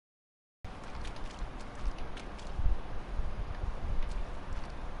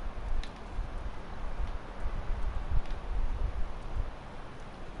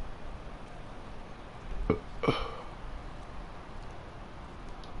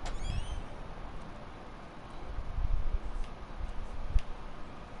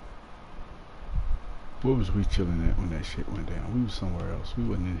 Where was we chilling at when that shit went down? We was somewhere else. We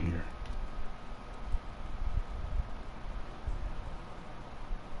wasn't in here.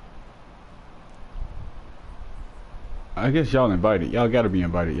 I guess y'all invited. Y'all gotta be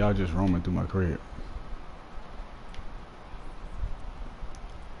invited. Y'all just roaming through my crib.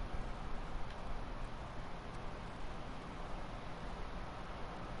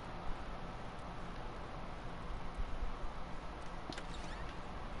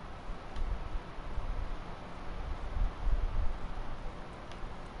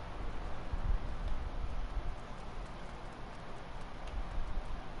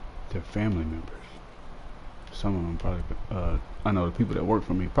 They're family members. Some of them probably, I know the people that work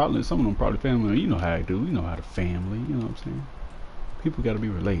for me, probably, some of them probably family. You know how I do. You know how the family, you know what I'm saying? People gotta be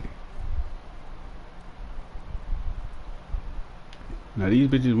related. Now these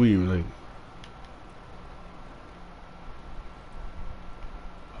bitches, we ain't related.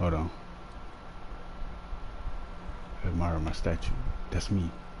 Hold on. Admire my statue. That's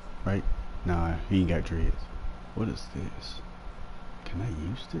me, right? Nah, he ain't got dreads. What is this? Can I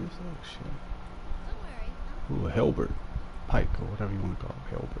use this? Oh shit. Ooh, a halberd. Pike, or whatever you want to call it.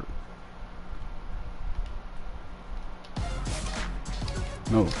 Halberd.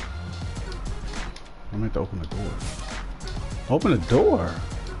 No. I meant to open the door. Open the door?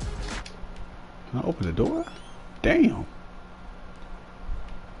 Can I open the door? Damn.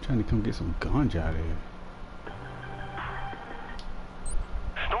 Trying to come get some ganja out of here.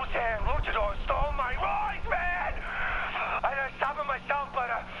 Those damn luchadors stole my rides, man! I had to stop it myself, but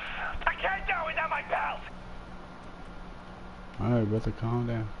I can't do it without my pals! Alright, brother, calm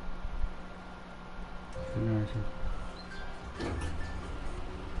down.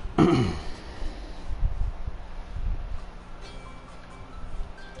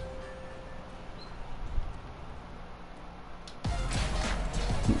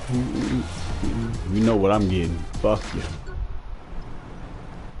 You know what I'm getting. Fuck you.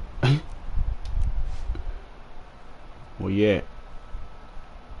 Where you at?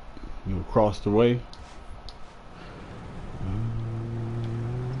 You across the way?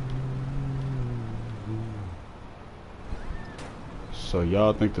 So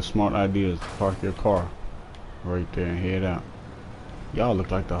y'all think the smart idea is to park your car right there and head out. Y'all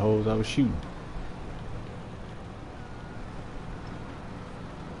look like the hoes I was shooting.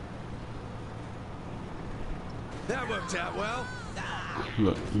 That worked out well.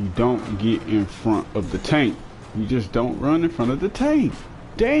 Look, you don't get in front of the tank. You just don't run in front of the tank.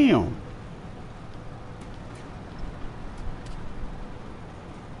 Damn.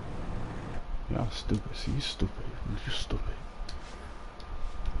 Y'all stupid. See, you stupid. You're stupid.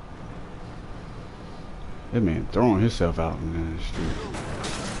 That man throwing himself out in the street.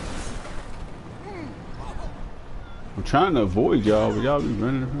 I'm trying to avoid y'all, but y'all be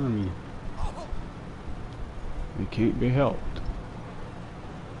running in front of me. It can't be helped.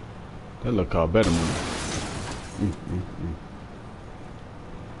 That look all better than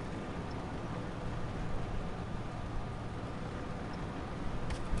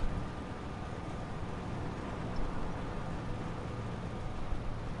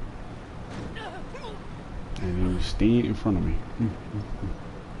And he was standing in front of me.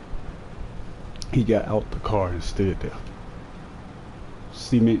 He got out the car and stood there.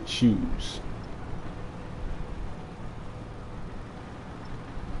 Cement shoes.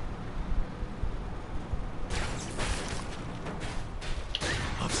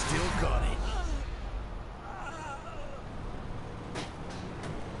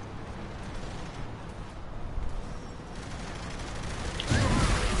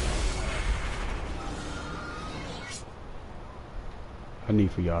 I need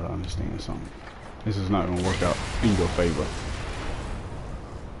for y'all to understand something. This is not gonna work out in your favor.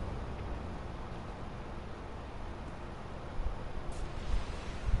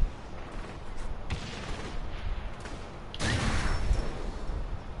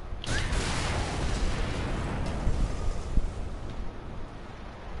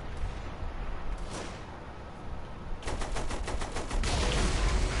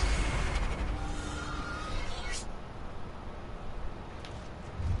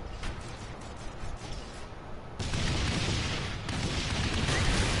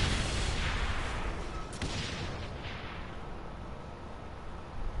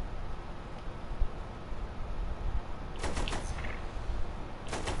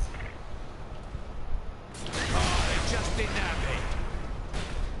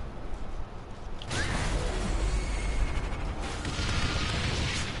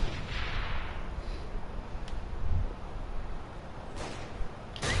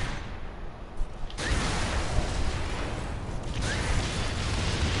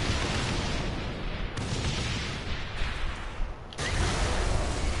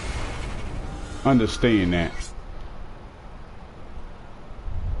 Understand that.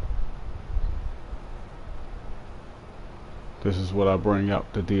 This is what I bring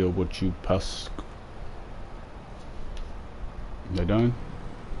up to deal with you, Pusk. They're done?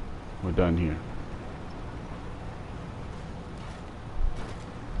 We're done here.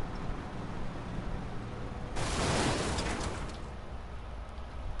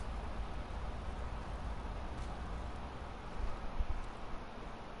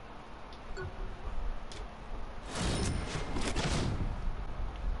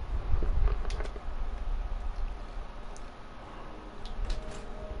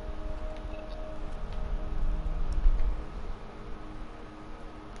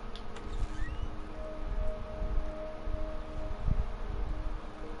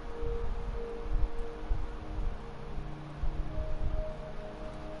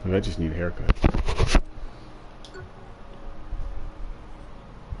 I just need a haircut.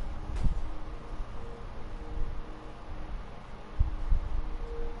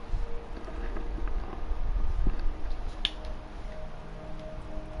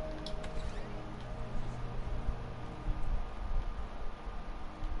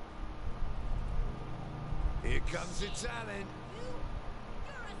 Here comes the talent.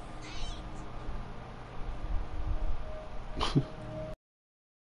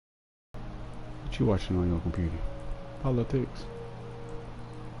 What you watching on your computer? Politics.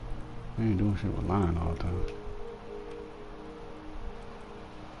 They ain't doing shit with lying all the time.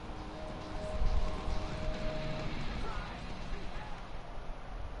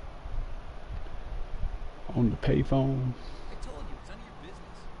 On the payphone. I told you, it's none of your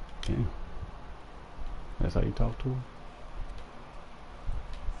business. Damn. That's how you talk to her?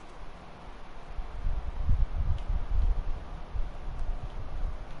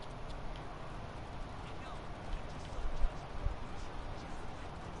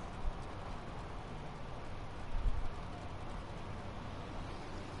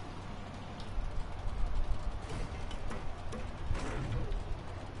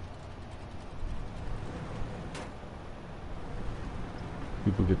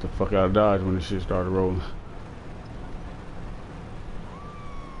 People get the fuck out of Dodge when this shit started rolling.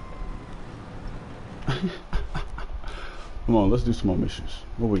 Come on, let's do some more missions.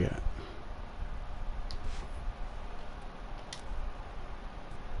 What we got?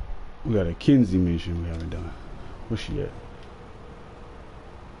 We got a Kinsey mission we haven't done. Where's she at?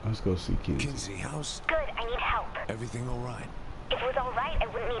 Let's go see Kinsey. Kinsey, how's... Good, I need help. Everything all right? If it was all right, I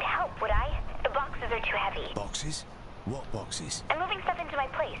wouldn't need help, would I? The boxes are too heavy. Boxes? What boxes? I'm moving stuff into my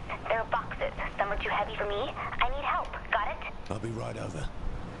place. There are boxes. Some are too heavy for me. I need help. Got it? I'll be right over.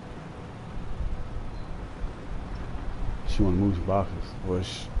 She want to move some boxes. Well,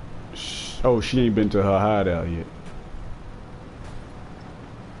 oh, she ain't been to her hideout yet.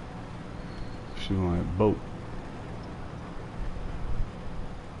 She on that boat.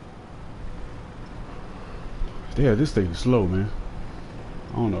 Yeah, this thing is slow, man.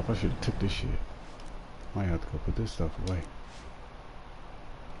 I don't know if I should have took this shit. Might have to go put this stuff away.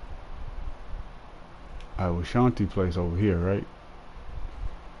 Alright, well, Shanti place over here, right?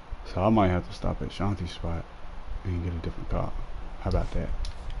 So I might have to stop at Shanti's spot and get a different car. How about that?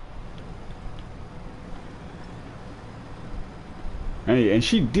 Hey, and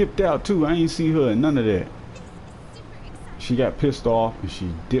she dipped out too. I ain't see her in none of that. She got pissed off and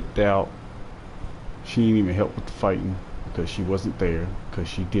she dipped out. She didn't even help with the fighting because she wasn't there because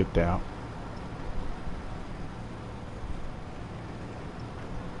she dipped out.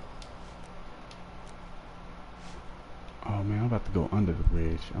 Oh man, I'm about to go under the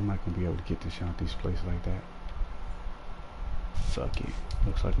bridge. I'm not gonna be able to get to Shanti's place like that. Fuck it.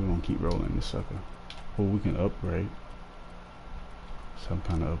 Looks like we're gonna keep rolling this sucker. Oh, we can upgrade. Some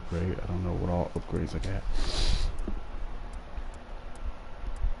kind of upgrade. I don't know what all upgrades I got.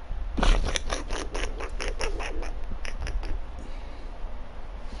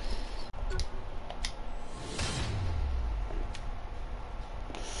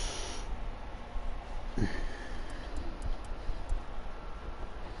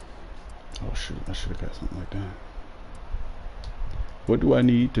 Oh shoot, I should have got something like that. What do I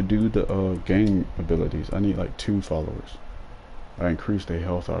need to do the gang abilities? I need like 2 followers. I increased their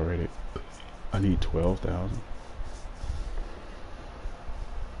health already. I need 12,000.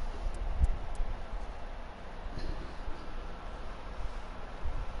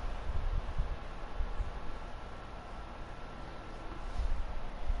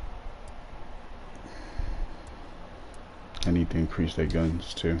 I need to increase their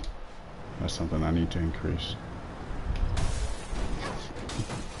guns too. That's something I need to increase.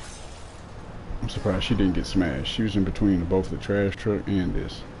 I'm surprised she didn't get smashed. She was in between both the trash truck and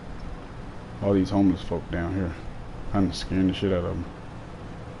this. All these homeless folk down here. I'm scaring the shit out of them.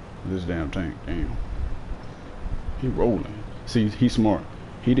 This damn tank, damn. He rolling. See, he's smart.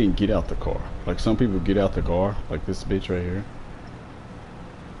 He didn't get out the car. Like some people get out the car, like this bitch right here,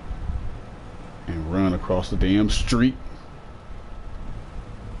 and run across the damn street.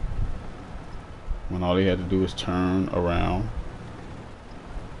 When all they had to do is turn around.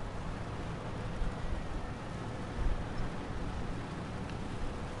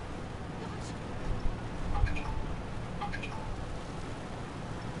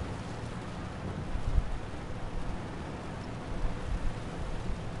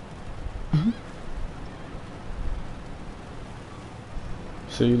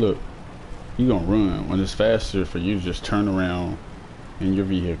 See, look, you gonna run when it's faster for you to just turn around in your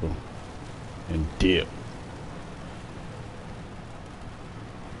vehicle and dip.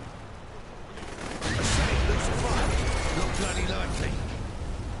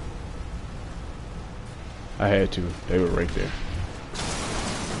 I had to. They were right there.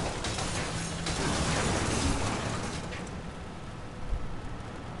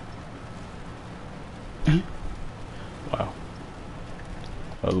 Wow.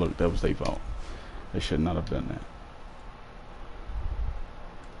 Oh look, that was their fault. They should not have done that.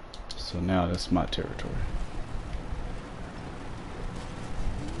 So now that's my territory.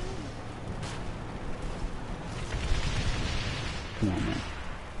 Come on, man.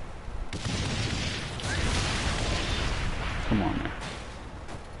 Come on, man.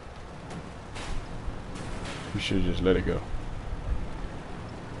 You should just let it go.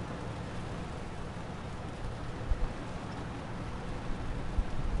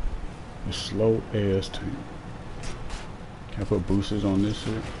 A slow ass tank. Can I put boosters on this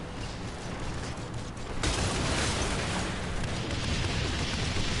shit?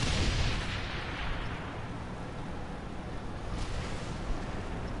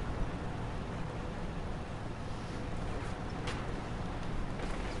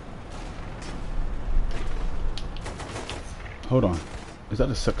 Hold on. Is that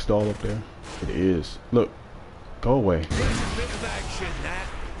a sex doll up there? It is. Look. Go away.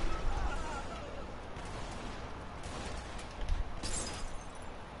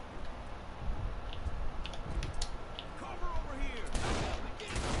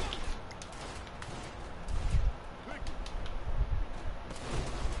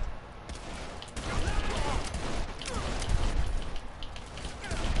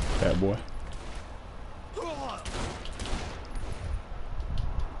 Bad boy.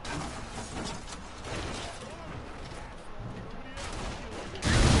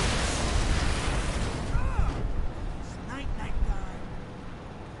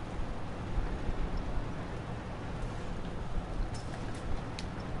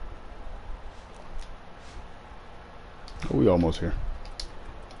 We almost here.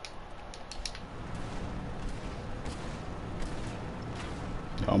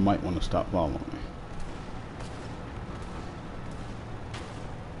 Y'all might want to stop following me.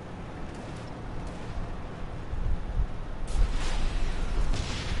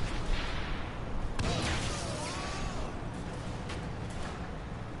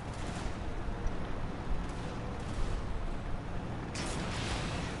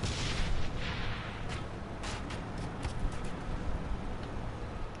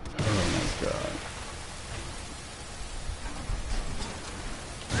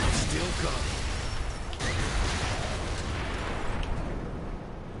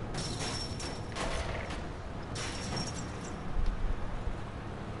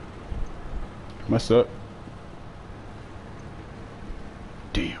 Messed up.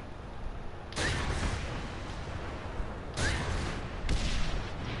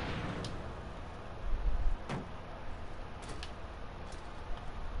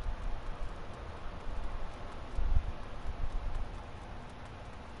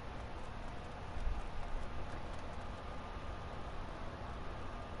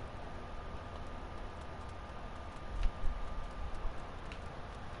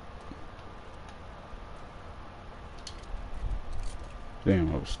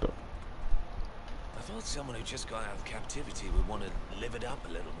 Damn, I was stuck. I thought someone who just got out of captivity would want to live it up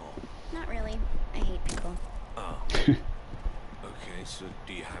a little more. Not really. I hate people. Oh. Okay, so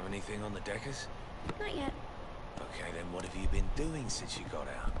do you have anything on the Deckers? Not yet. Okay, then what have you been doing since you got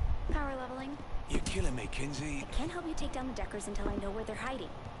out? Power leveling. You're killing me, Kinsey. I can't help you take down the Deckers until I know where they're hiding.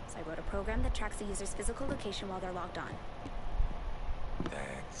 So I wrote a program that tracks the user's physical location while they're logged on.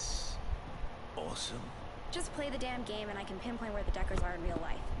 That's awesome. Just play the damn game and I can pinpoint where the Deckers are in real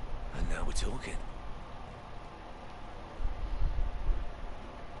life. And now we're talking.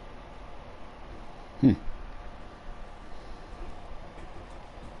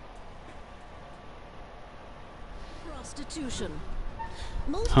 Prostitution.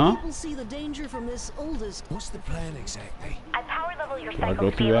 Most people see the danger from this oldest. What's the plan exactly? I power level your Do I cycle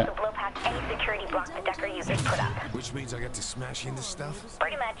go to be through able that? to blow past any security block the Decker users put up. Which means I get to smash into stuff?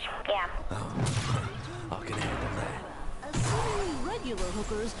 Pretty much, yeah. Oh, I can handle that. Seemingly regular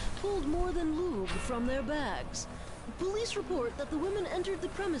hookers pulled more than lube from their bags. Police report that the women entered the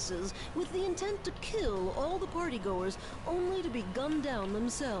premises with the intent to kill all the partygoers, only to be gunned down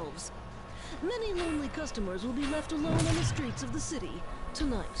themselves. Many lonely customers will be left alone on the streets of the city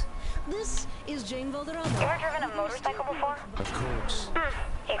tonight. This is Jane Valderrama. You ever driven a motorcycle before? Of course.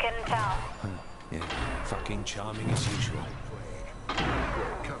 You couldn't tell. Yeah, fucking charming as usual.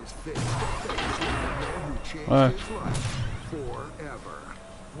 Here comes Fitz, the man who changed What? his life forever.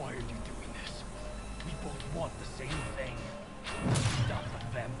 Why are you doing this? We both want the same thing. Stop the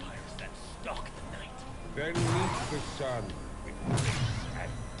vampires that stalk the night. Then meet the sun. With grace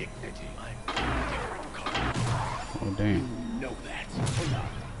and dignity. I'm different, Carl. Oh damn. You know that. Or not.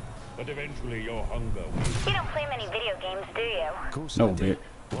 But eventually your hunger will... You don't play many video games, do you? Of course No I do. bit.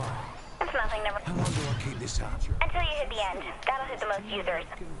 Why? It's nothing, never... How long do I keep this up? Until you hit the end. That'll hit the most users.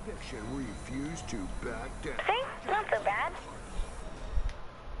 Conviction refused to back down. See? Not so bad.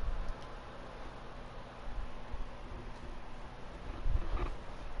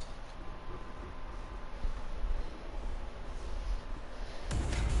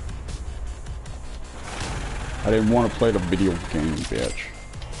 I didn't want to play the video game, bitch.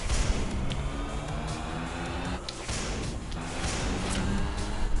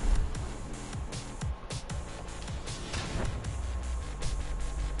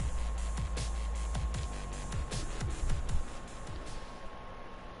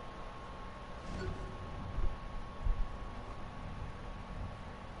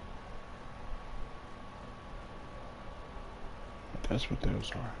 That's what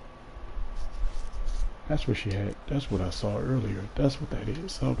those are. That's what she had. That's what I saw earlier. That's what that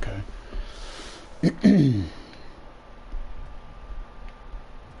is. Okay.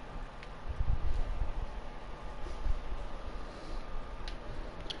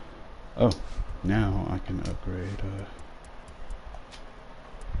 Oh, now I can upgrade.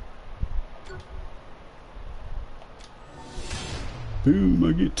 Boom!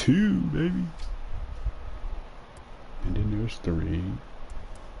 I get 2, baby. And then there's 3.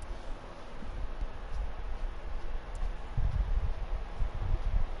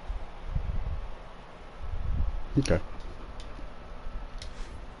 Okay.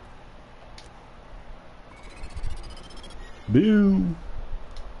 Boom.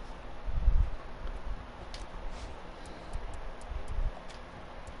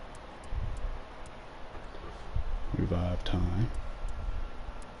 Revive time.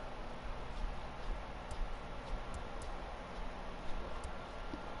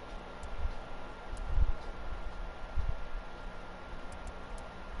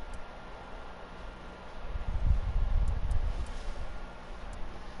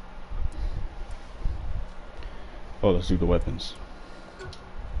 Oh, let's do the weapons.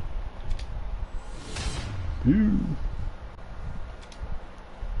 Ooh.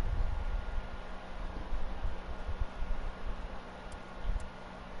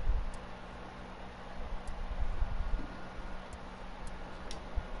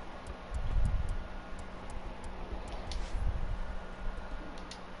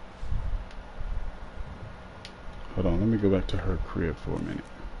 Hold on, let me go back to her crib for a minute.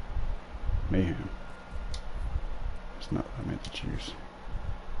 Mayhem. It's not what I meant to choose.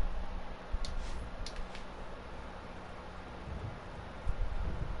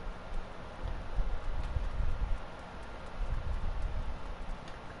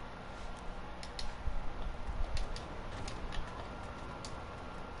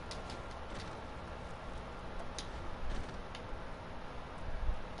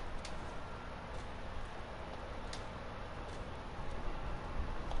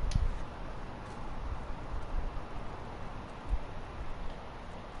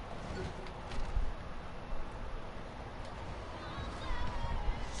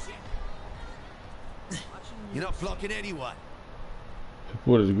 not blocking anyone. He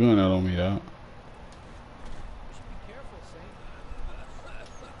put his gun out on me, dog.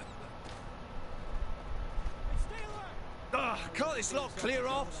 Can't this lot clear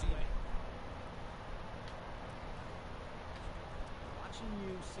off?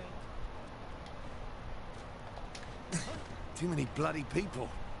 Too many bloody people.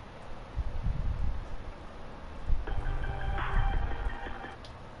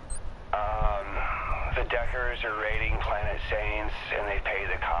 The Deckers are raiding Planet Saints, and they pay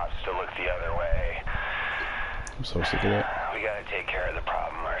the cops to look the other way. I'm so sick of that. We gotta take care of the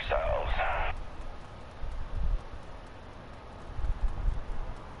problem ourselves.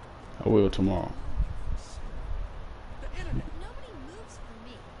 I will tomorrow. Nobody moves for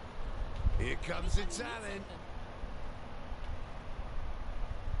me. Here comes the talent.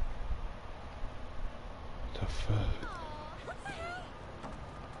 The fuck?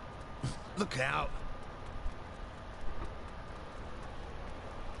 Look out.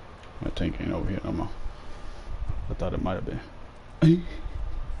 My tank ain't over here no more. I thought it might have been.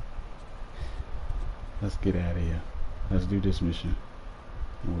 Let's get out of here. Let's do this mission.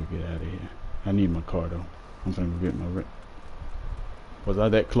 And we'll get out of here. I need my car though. I'm finna go get my rent. Was I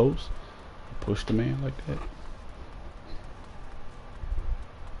that close? Push the man like that?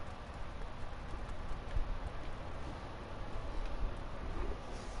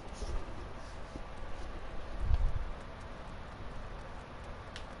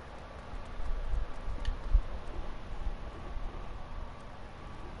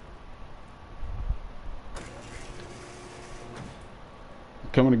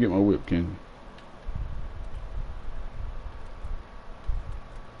 Coming to get my whip, Kenzie.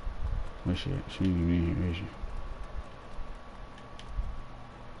 Where's she at? She ain't even in here, is she?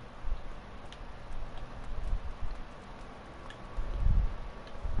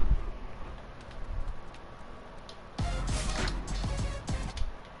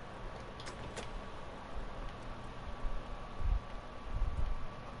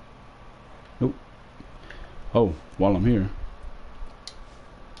 Nope. Oh, while I'm here.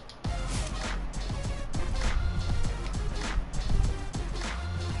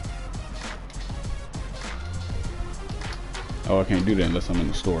 Oh, I can't do that unless I'm in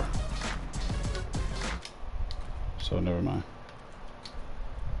the store. So never mind.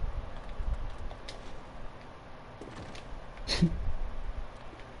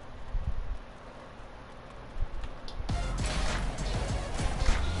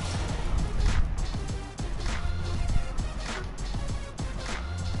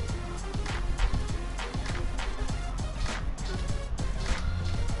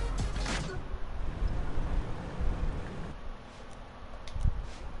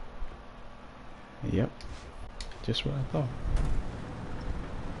 Yep, just what I thought.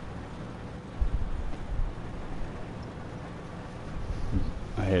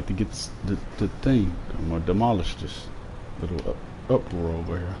 I had to get the thing. I'm gonna demolish this little uproar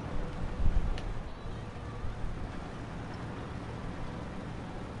over here.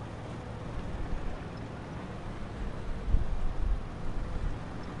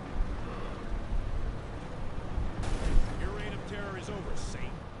 Your reign of terror is over, Saint.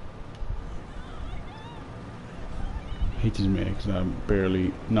 I hate this man because I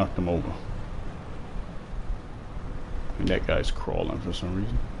barely knocked him over. And that guy's crawling for some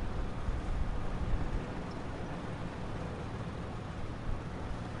reason.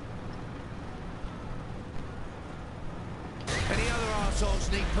 Any other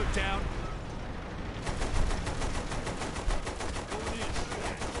arseholes need put down?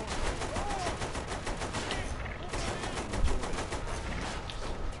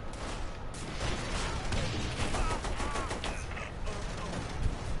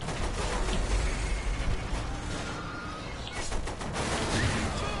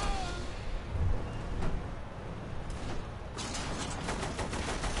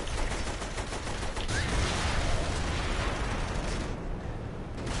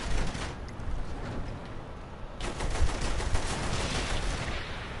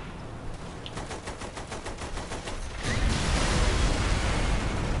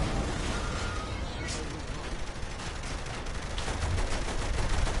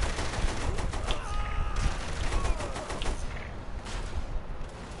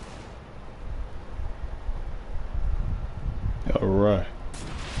 Alright.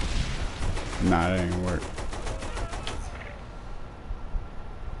 Nah, that ain't work.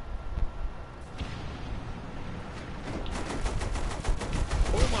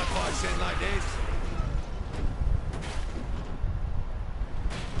 All my fights end like this.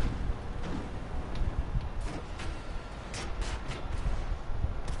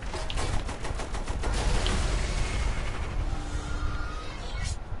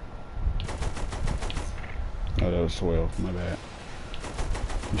 Oh, that was 12. My bad.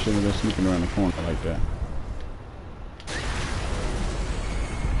 You shouldn't have been sneaking around the corner like that.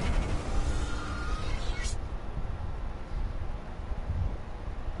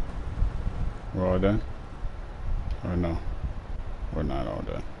 We're all done? Or no? We're not all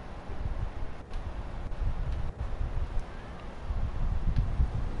done.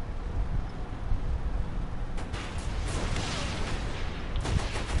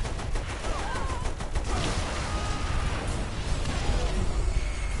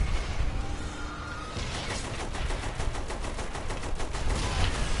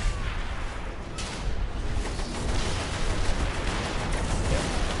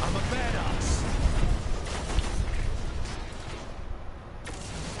 I'm a badass.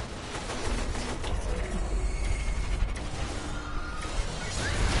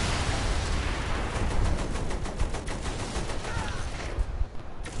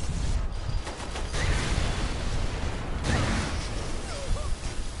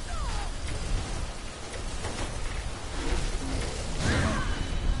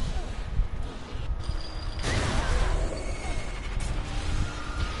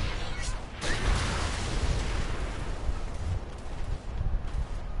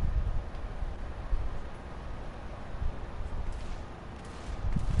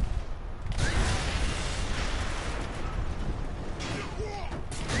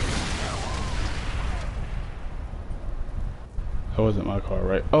 That wasn't my car,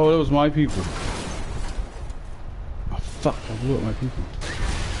 right? Oh, that was my people. Oh, fuck, I blew up my people.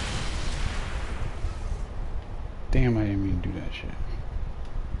 Damn, I didn't mean to do that shit.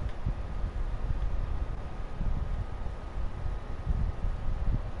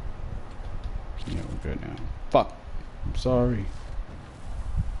 Yeah, we're good now. Fuck. I'm sorry.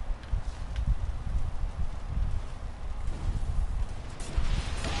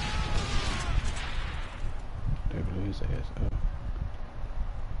 There blew his ass up.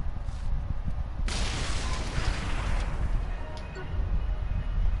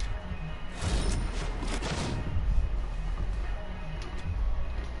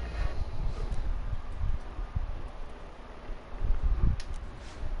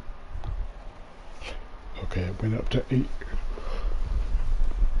 Okay, it went up to 8.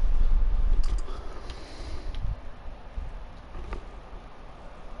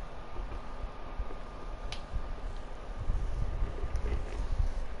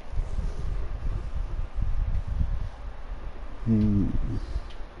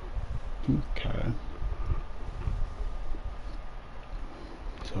 Okay.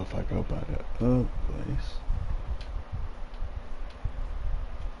 So if I go by the up place.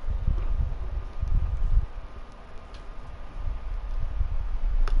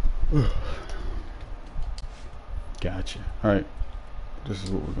 Gotcha. Alright. This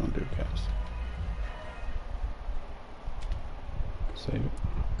is what we're gonna do, guys. Save it.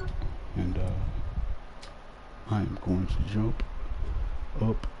 And I am going to jump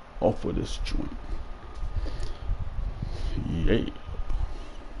up off of this joint. Yay.